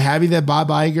 I'm happy that Bob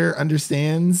Iger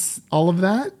understands all of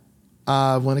that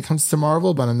when it comes to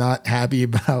Marvel, but I'm not happy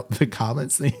about the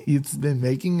comments that he's been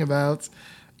making about,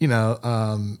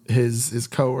 his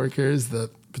coworkers, the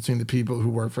between the people who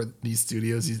work for these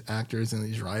studios, these actors and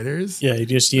these writers. Yeah, he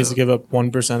just needs to give up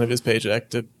 1% of his paycheck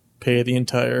to pay the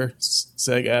entire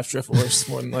SAG-AFTRA force,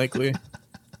 more than likely.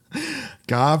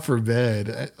 God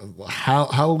forbid.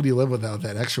 How would he live without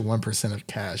that extra 1% of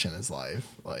cash in his life?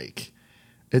 Like,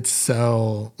 it's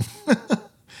so.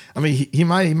 I mean, he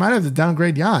might have to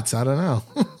downgrade yachts. I don't know.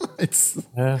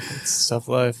 It's tough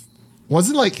life.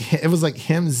 Wasn't like it was like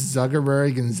him,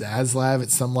 Zuckerberg, and Zaslav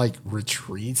at some like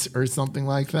retreats or something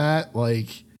like that.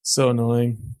 Like, so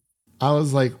annoying. I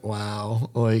was like, wow,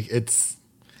 like it's.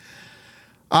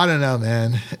 I don't know,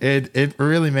 man. It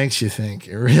really makes you think.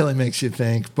 It really makes you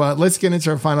think. But let's get into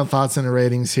our final thoughts and the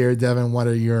ratings here. Devin, what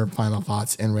are your final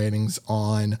thoughts and ratings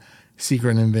on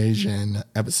Secret Invasion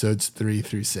episodes 3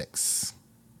 through 6?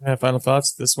 Final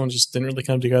thoughts. This one just didn't really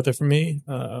come together for me.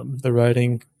 The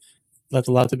writing left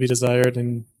a lot to be desired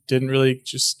and didn't really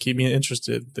just keep me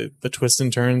interested. The twists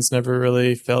and turns never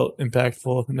really felt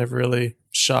impactful, never really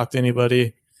shocked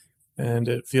anybody. And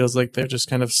it feels like they're just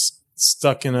kind of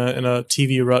stuck in a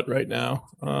TV rut right now.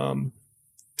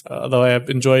 Although I have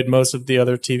enjoyed most of the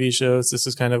other TV shows, this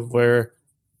is kind of where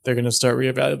they're going to start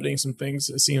reevaluating some things,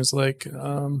 it seems like.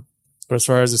 But as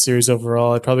far as the series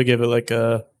overall, I'd probably give it like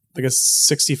a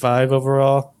 65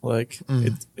 overall. Like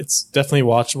it's definitely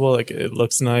watchable. Like it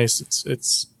looks nice.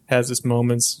 It's has its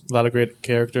moments, a lot of great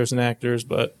characters and actors,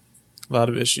 but a lot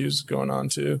of issues going on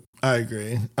too. I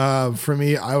agree. For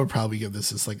me, I would probably give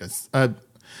this as like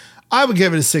I would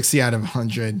give it a 60 out of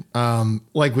 100.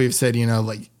 Like we've said,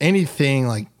 like anything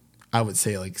like I would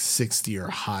say like 60 or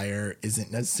higher isn't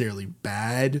necessarily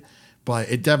bad, but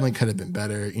it definitely could have been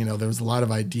better. There was a lot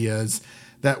of ideas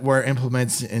that were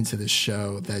implemented into the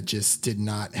show that just did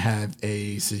not have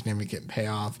a significant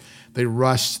payoff. They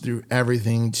rushed through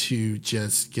everything to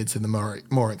just get to the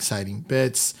more exciting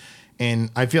bits. And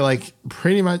I feel like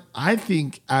I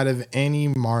think out of any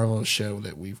Marvel show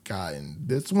that we've gotten,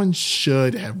 this one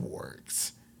should have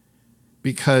worked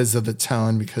because of the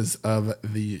tone, because of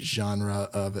the genre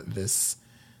of this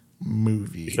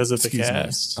movie. Because of the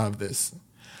cast. Of this.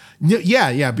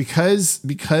 Yeah, because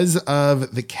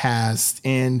of the cast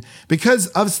and because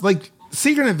of like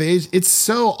Secret Invasion, it's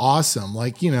so awesome.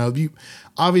 Like,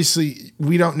 obviously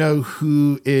we don't know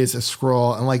who is a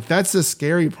Skrull, and like that's the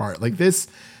scary part. Like this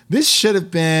should have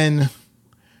been,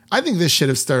 I think this should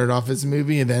have started off as a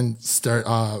movie and then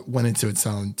went into its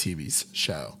own TV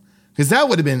show, because that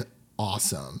would have been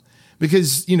awesome.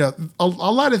 Because a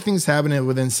lot of things happen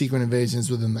within Secret Invasions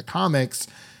within the comics,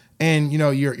 and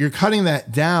you're cutting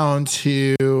that down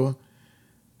to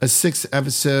a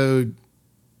 6-episode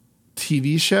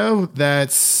TV show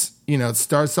that's it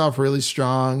starts off really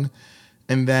strong,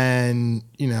 and then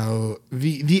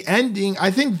the ending.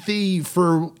 I think it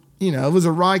was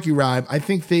a rocky ride. I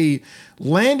think they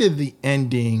landed the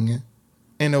ending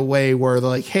in a way where they're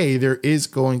like, hey, there is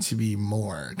going to be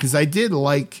more. Because I did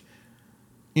like,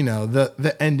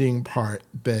 the ending part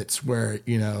bits where,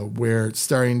 we're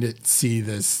starting to see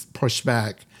this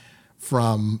pushback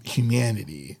from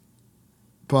humanity.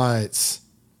 But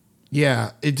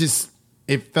yeah,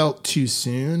 it felt too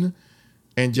soon,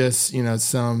 and just,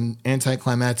 some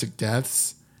anticlimactic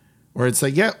deaths. Where it's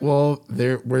like, yeah, well,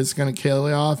 we're just going to kill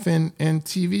it off in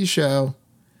TV show.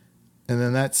 And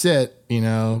then that's it.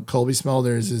 Colby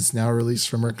Smulders is now released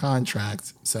from her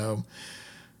contract. So,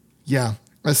 yeah,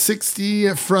 a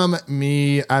 60 from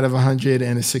me out of 100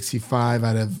 and a 65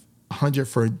 out of 100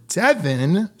 for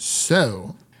Devin.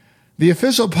 So, the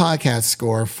official podcast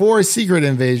score for Secret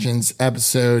Invasions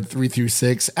episode 3 through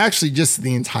 6, actually just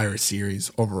the entire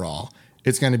series overall,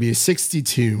 it's going to be a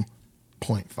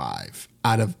 62.5.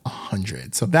 out of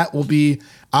 100. So that will be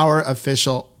our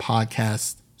official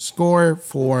podcast score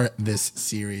for this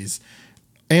series.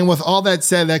 And with all that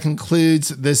said, that concludes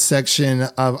this section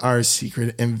of our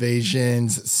Secret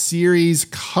Invasions series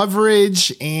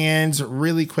coverage. And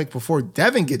really quick, before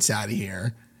Devin gets out of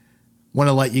here, want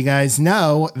to let you guys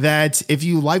know that if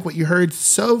you like what you heard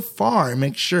so far,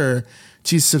 make sure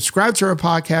to subscribe to our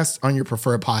podcast on your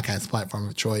preferred podcast platform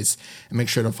of choice, and make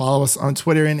sure to follow us on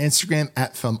Twitter and Instagram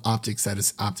at Film Optics. That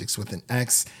is Optics with an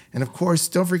X. And of course,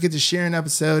 don't forget to share an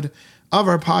episode of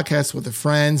our podcast with a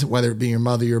friend, whether it be your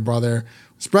mother, your brother.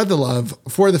 Spread the love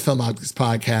for the Film Optics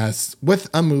podcast with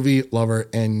a movie lover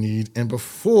in need. And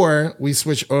before we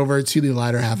switch over to the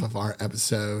latter half of our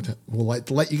episode, we'll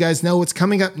let you guys know what's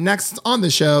coming up next on the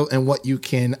show and what you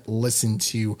can listen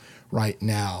to right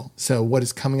now. So what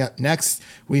is coming up next?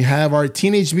 We have our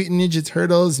Teenage Mutant Ninja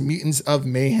Turtles Mutants of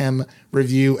Mayhem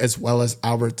review, as well as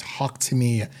our Talk to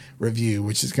Me review,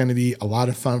 which is going to be a lot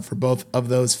of fun for both of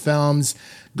those films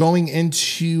going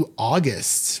into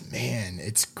August. Man,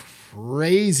 it's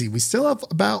crazy. We still have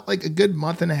about like a good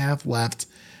month and a half left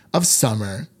of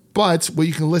summer. But what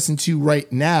you can listen to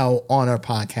right now on our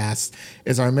podcast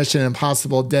is our Mission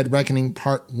Impossible Dead Reckoning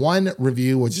Part 1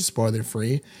 review, which is spoiler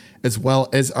free, as well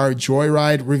as our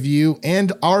Joyride review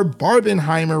and our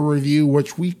Barbenheimer review,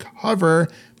 which we cover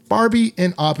Barbie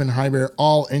and Oppenheimer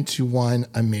all into one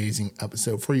amazing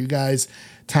episode for you guys.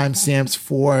 Timestamps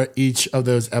for each of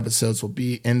those episodes will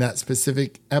be in that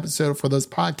specific episode for those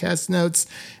podcast notes.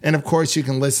 And of course, you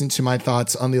can listen to my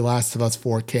thoughts on The Last of Us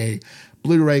 4K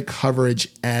Blu-ray coverage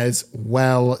as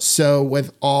well. So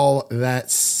with all that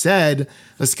said,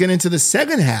 let's get into the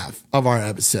second half of our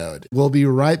episode. We'll be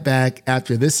right back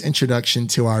after this introduction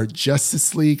to our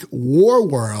Justice League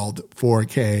Warworld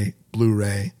 4K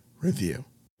Blu-ray review.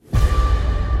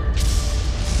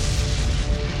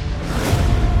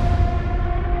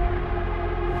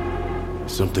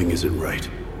 Something isn't right.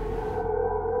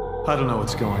 I don't know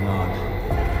what's going on.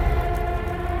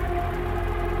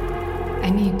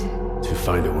 I need... To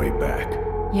find a way back.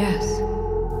 Yes.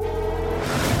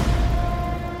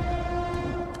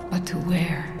 But to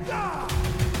where?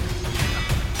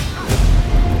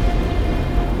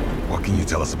 What can you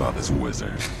tell us about this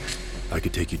wizard? I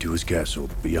could take you to his castle.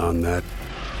 Beyond that,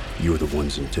 you're the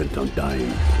ones intent on dying.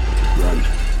 Run.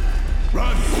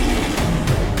 Run!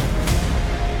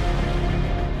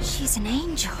 She's an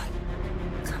angel.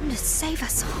 Come to save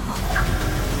us all.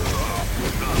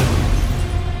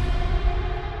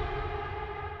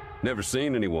 Never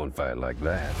seen anyone fight like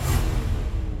that.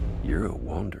 You're a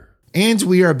wonder. And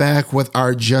we are back with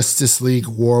our Justice League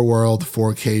Warworld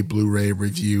 4K Blu-ray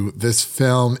review. This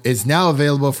film is now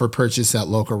available for purchase at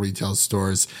local retail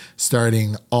stores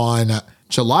starting on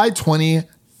July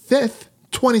 25th,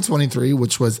 2023,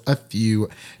 which was a few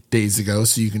days ago.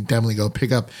 So you can definitely go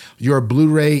pick up your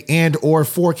Blu-ray and or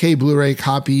 4K Blu-ray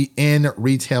copy in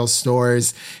retail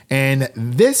stores. And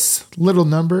this little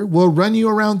number will run you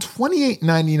around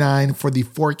 $28.99 for the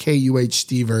 4K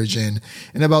UHD version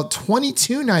and about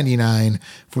 $22.99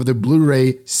 for the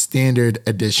Blu-ray standard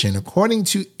edition. According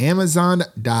to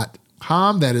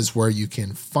Amazon.com, that is where you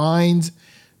can find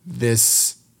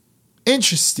this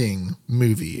interesting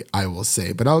movie, I will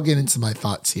say, but I'll get into my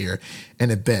thoughts here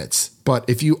in a bit. But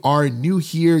if you are new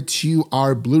here to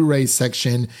our Blu-ray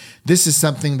section, this is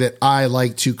something that I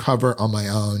like to cover on my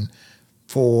own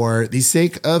for the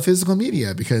sake of physical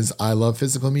media, because I love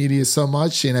physical media so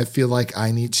much and I feel like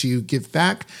I need to give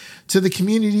back to the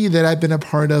community that I've been a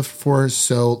part of for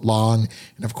so long.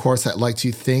 And of course, I'd like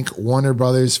to thank Warner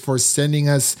Brothers for sending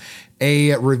us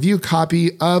a review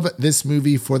copy of this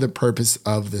movie for the purpose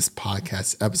of this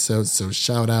podcast episode. So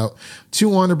shout out to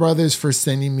Warner Brothers for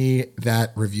sending me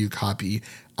that review copy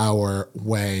our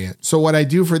way. So what I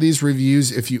do for these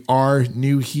reviews, if you are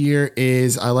new here,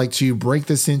 is I like to break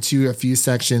this into a few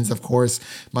sections. Of course,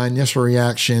 my initial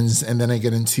reactions, and then I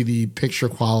get into the picture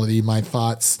quality, my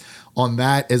thoughts on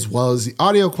that, as well as the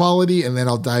audio quality, and then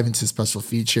I'll dive into special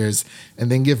features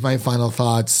and then give my final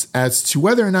thoughts as to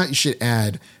whether or not you should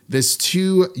add this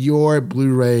to your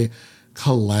Blu-ray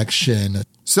collection.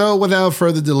 So without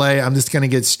further delay, I'm just going to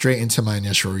get straight into my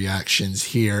initial reactions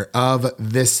here of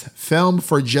this film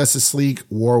for Justice League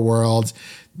Warworld.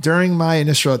 During my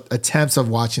initial attempts of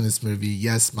watching this movie,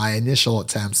 yes, my initial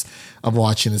attempts of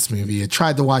watching this movie, I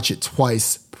tried to watch it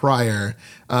twice prior.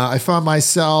 I found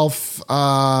myself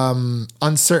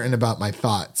uncertain about my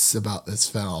thoughts about this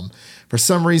film. For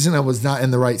some reason, I was not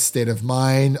in the right state of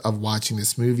mind of watching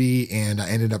this movie, and I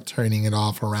ended up turning it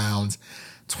off around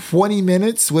 20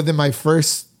 minutes within my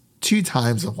first two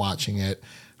times of watching it.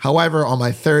 However, on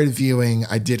my third viewing,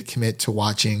 I did commit to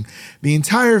watching the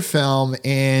entire film,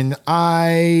 and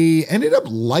I ended up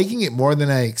liking it more than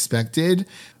I expected,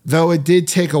 though it did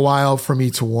take a while for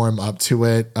me to warm up to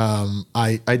it.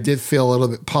 I did feel a little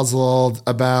bit puzzled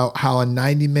about how a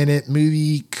 90-minute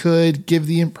movie could give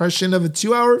the impression of a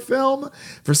 2-hour film.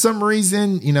 For some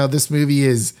reason, this movie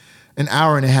is an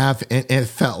hour and a half, and it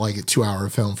felt like a 2-hour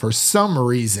film for some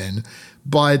reason.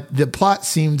 But the plot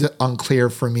seemed unclear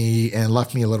for me and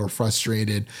left me a little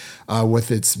frustrated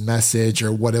with its message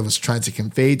or what it was trying to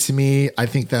convey to me. I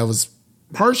think that was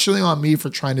partially on me for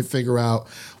trying to figure out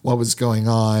what was going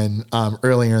on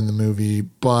earlier in the movie.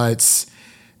 But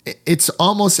it's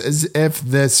almost as if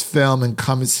this film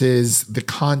encompasses the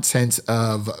content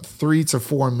of 3 to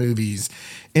 4 movies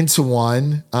into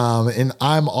one. And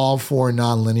I'm all for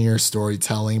nonlinear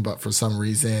storytelling, but for some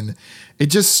reason, it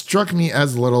just struck me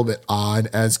as a little bit odd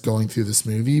as going through this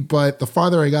movie. But the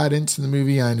farther I got into the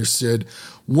movie, I understood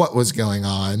what was going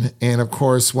on. And of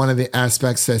course, one of the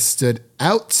aspects that stood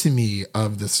out to me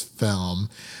of this film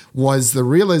was the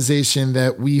realization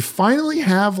that we finally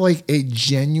have like a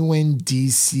genuine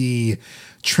DC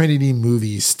Trinity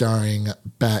movie starring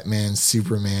Batman,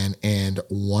 Superman, and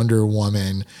Wonder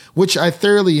Woman, which I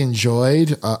thoroughly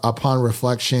enjoyed. Upon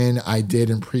reflection, I did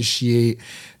appreciate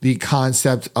the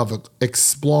concept of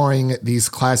exploring these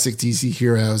classic DC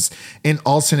heroes in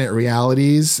alternate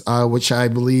realities, which I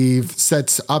believe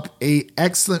sets up a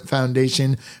excellent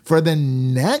foundation for the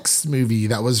next movie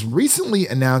that was recently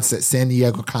announced at San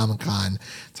Diego Comic-Con,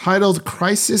 titled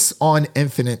Crisis on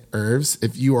Infinite Earths.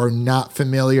 If you are not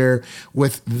familiar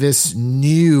with this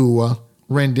new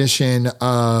rendition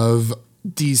of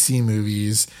DC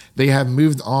movies, they have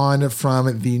moved on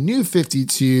from the New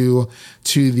 52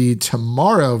 to the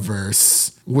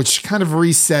Tomorrowverse, which kind of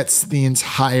resets the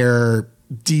entire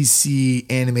DC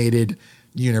animated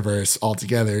universe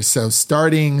altogether. So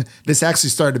this actually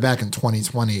started back in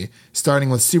 2020, starting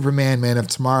with Superman, Man of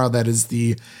Tomorrow. That is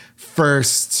the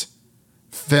first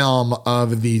film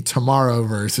of the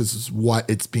Tomorrowverse. This is what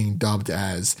it's being dubbed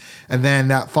as. And then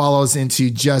that follows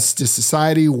into Justice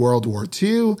Society, World War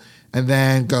II, and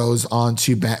then goes on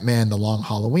to Batman, The Long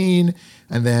Halloween,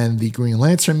 and then the Green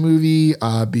Lantern movie,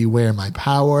 Beware My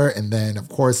Power, and then, of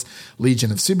course,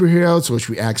 Legion of Superheroes, which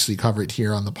we actually covered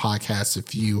here on the podcast a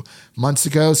few months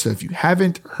ago. So if you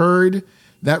haven't heard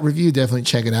that review, definitely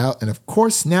check it out. And, of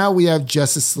course, now we have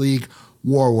Justice League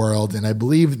Warworld, and I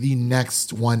believe the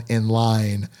next one in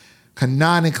line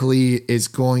canonically is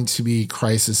going to be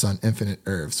Crisis on Infinite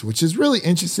Earths, which is really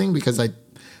interesting because I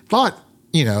thought,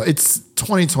 it's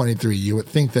 2023. You would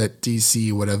think that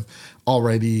DC would have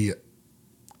already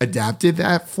adapted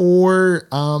that for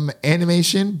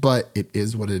animation, but it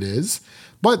is what it is.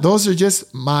 But those are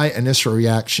just my initial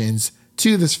reactions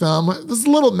to this film. It was a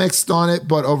little mixed on it,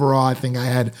 but overall, I think I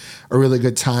had a really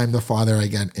good time the farther I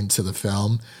get into the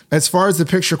film. As far as the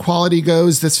picture quality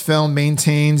goes, this film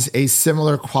maintains a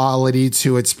similar quality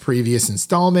to its previous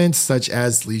installments, such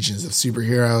as Legions of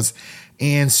Superheroes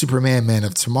and Superman, Man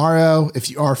of Tomorrow. If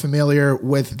you are familiar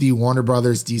with the Warner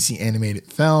Brothers DC animated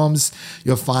films,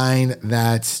 you'll find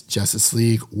that Justice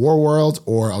League Warworld,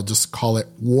 or I'll just call it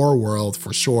Warworld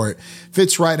for short,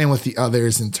 fits right in with the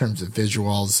others in terms of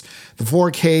visuals. The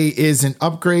 4K is an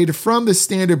upgrade from the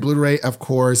standard Blu-ray, of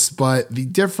course, but the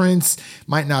difference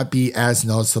might not be as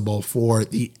noticeable for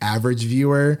the average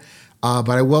viewer.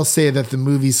 But I will say that the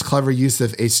movie's clever use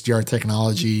of HDR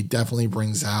technology definitely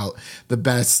brings out the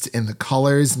best in the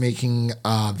colors, making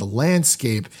the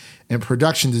landscape and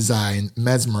production design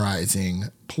mesmerizing.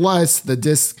 Plus, the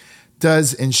disc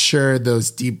does ensure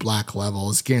those deep black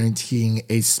levels, guaranteeing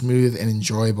a smooth and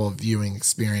enjoyable viewing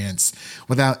experience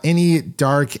without any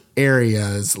dark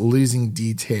areas losing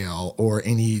detail or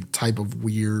any type of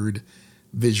weird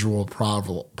visual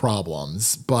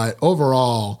problems. But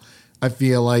overall, I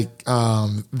feel like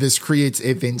this creates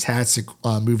a fantastic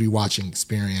movie watching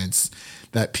experience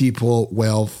that people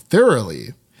will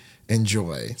thoroughly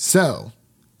enjoy. So,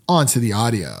 on to the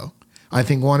audio. I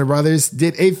think Warner Brothers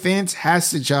did a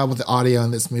fantastic job with the audio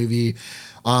in this movie.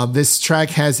 This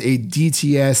track has a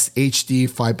DTS HD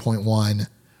 5.1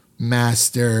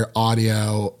 master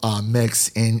audio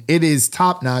mix, and it is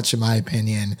top notch in my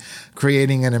opinion,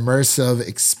 creating an immersive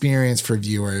experience for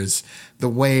viewers. The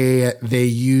way they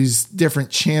use different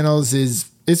channels is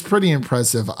pretty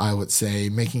impressive, I would say,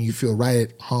 making you feel right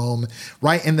at home,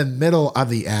 right in the middle of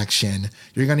the action.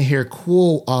 You're going to hear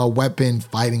cool weapon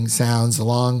fighting sounds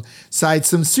alongside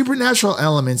some supernatural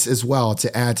elements as well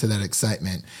to add to that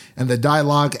excitement. And the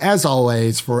dialogue, as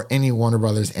always, for any Warner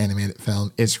Brothers animated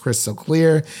film is crystal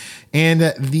clear.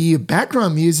 And the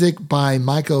background music by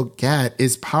Michael Gatt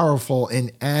is powerful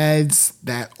and adds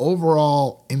that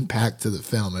overall impact to the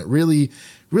film. It really,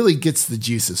 really gets the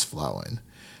juices flowing.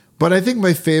 But I think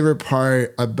my favorite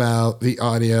part about the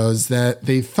audio is that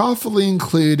they thoughtfully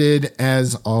included,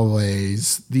 as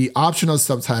always, the optional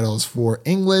subtitles for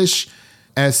English,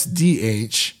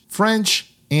 SDH,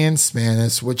 French, and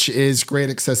Spanish, which is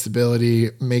great accessibility,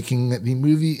 making the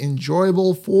movie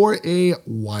enjoyable for a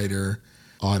wider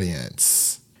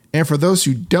audience. And for those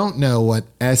who don't know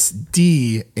what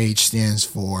SDH stands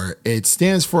for, it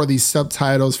stands for the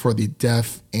subtitles for the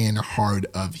deaf and hard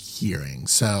of hearing.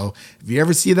 So if you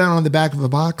ever see that on the back of a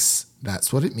box,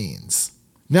 that's what it means.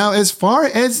 Now, as far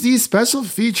as the special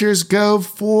features go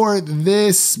for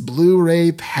this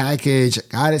Blu-ray package, I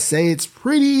gotta say it's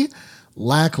pretty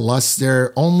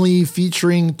lackluster, only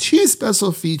featuring 2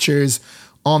 special features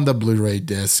on the Blu-ray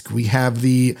disc. We have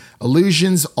the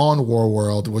Illusions on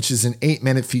Warworld, which is an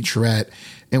 8-minute featurette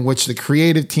in which the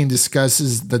creative team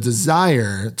discusses the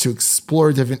desire to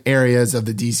explore different areas of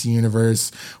the DC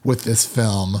universe with this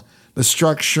film. The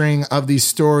structuring of these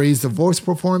stories, the voice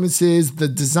performances, the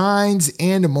designs,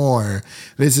 and more.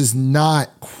 This is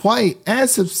not quite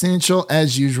as substantial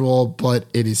as usual, but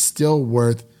it is still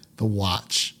worth the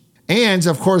watch. And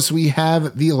of course, we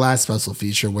have the last special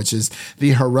feature, which is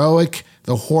the Heroic,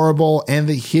 the Horrible, and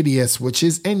the Hideous, which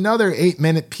is another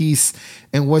 8-minute piece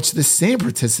in which the same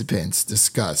participants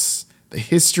discuss the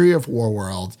history of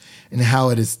Warworld and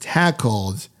how it is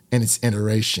tackled in its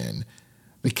iteration,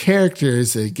 the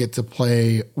characters that get to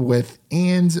play with,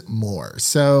 and more.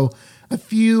 So a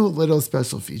few little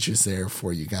special features there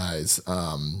for you guys.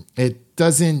 It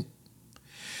doesn't,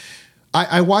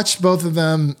 I watched both of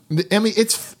them. I mean,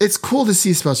 it's cool to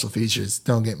see special features,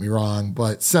 don't get me wrong,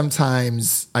 but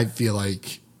sometimes I feel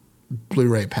like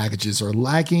Blu-ray packages are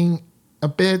lacking a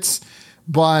bit.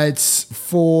 But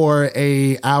for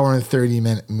a hour and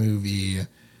 30-minute movie,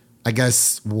 I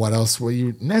guess what else were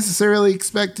you necessarily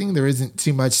expecting? There isn't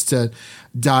too much to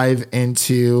dive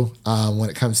into when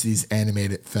it comes to these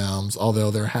animated films, although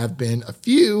there have been a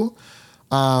few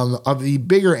of the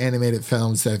bigger animated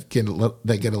films that get a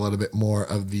little bit more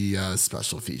of the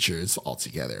special features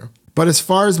altogether. But as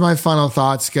far as my final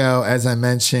thoughts go, as I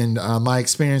mentioned, my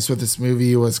experience with this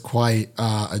movie was quite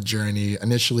a journey.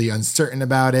 Initially uncertain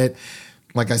about it.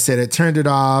 Like I said, it turned it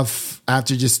off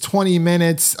after just 20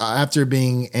 minutes after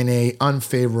being in a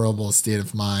unfavorable state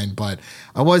of mind, but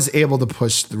I was able to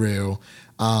push through.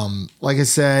 Like I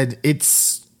said, it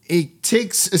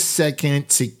takes a second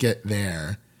to get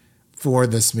there for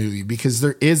this movie because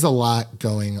there is a lot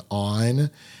going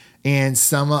on, and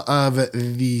some of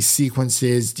the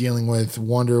sequences dealing with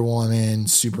Wonder Woman,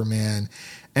 Superman,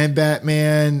 and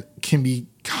Batman can be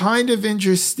kind of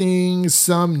interesting,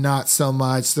 some not so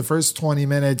much. The first 20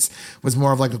 minutes was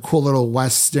more of like a cool little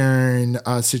Western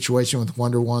situation with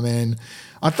Wonder Woman.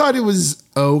 I thought it was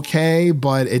okay,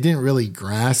 but it didn't really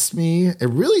grasp me. It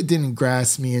really didn't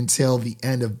grasp me until the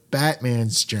end of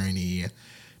Batman's journey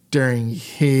during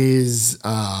his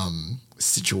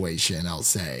situation, I'll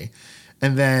say.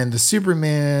 And then the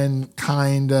Superman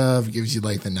kind of gives you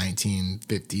like the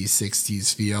 1950s,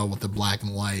 60s feel with the black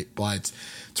and white. But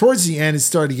towards the end, it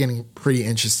started getting pretty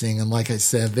interesting. And like I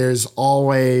said, there's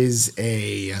always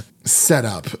a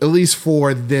setup, at least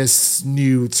for this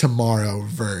new Tomorrow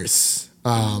verse.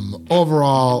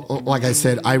 Overall, like I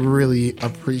said, I really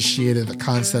appreciated the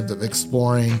concept of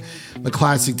exploring the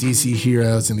classic DC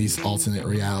heroes in these alternate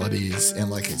realities. And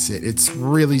like I said, it's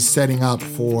really setting up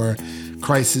for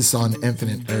Crisis on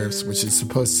Infinite Earths, which is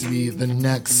supposed to be the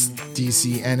next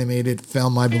DC animated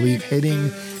film, I believe, hitting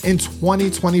in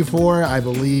 2024. I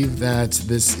believe that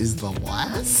this is the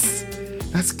last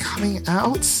that's coming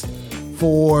out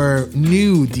for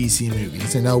new DC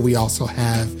movies. I know we also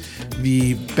have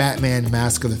the Batman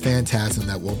Mask of the Phantasm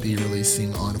that will be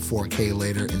releasing on 4K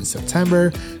later in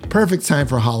September. Perfect time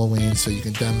for Halloween, so you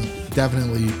can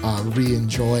definitely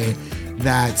re-enjoy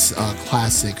that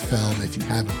classic film if you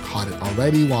haven't caught it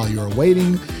already while you're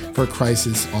waiting for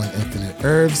Crisis on Infinite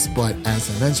Earths. But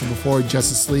as I mentioned before,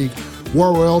 Justice League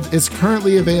Warworld is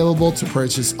currently available to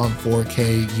purchase on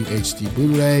 4K UHD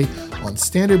Blu-ray, on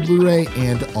standard Blu-ray,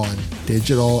 and on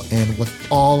digital. And with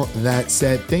all that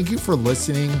said, thank you for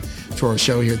listening to our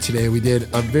show here today. We did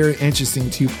a very interesting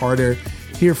 2-parter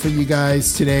here for you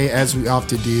guys today, as we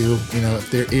often do. You know, if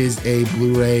there is a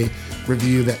Blu-ray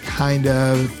review that kind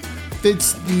of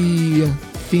fits the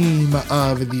theme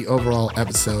of the overall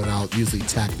episode, I'll usually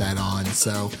tack that on.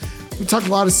 So we talked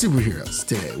a lot of superheroes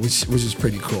today, which is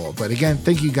pretty cool. But again,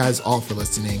 thank you guys all for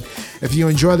listening. If you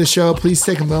enjoy the show, please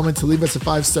take a moment to leave us a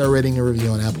 5-star rating and review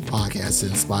on Apple Podcasts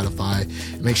and Spotify.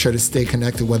 And make sure to stay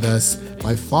connected with us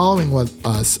by following with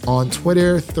us on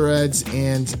Twitter, Threads,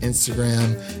 and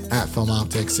Instagram at Film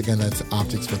Optics. Again, that's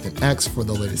Optics with an X for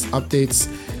the latest updates.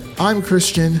 I'm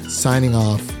Christian, signing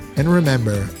off. And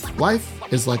remember, life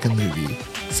is like a movie,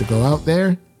 so go out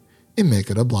there and make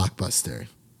it a blockbuster.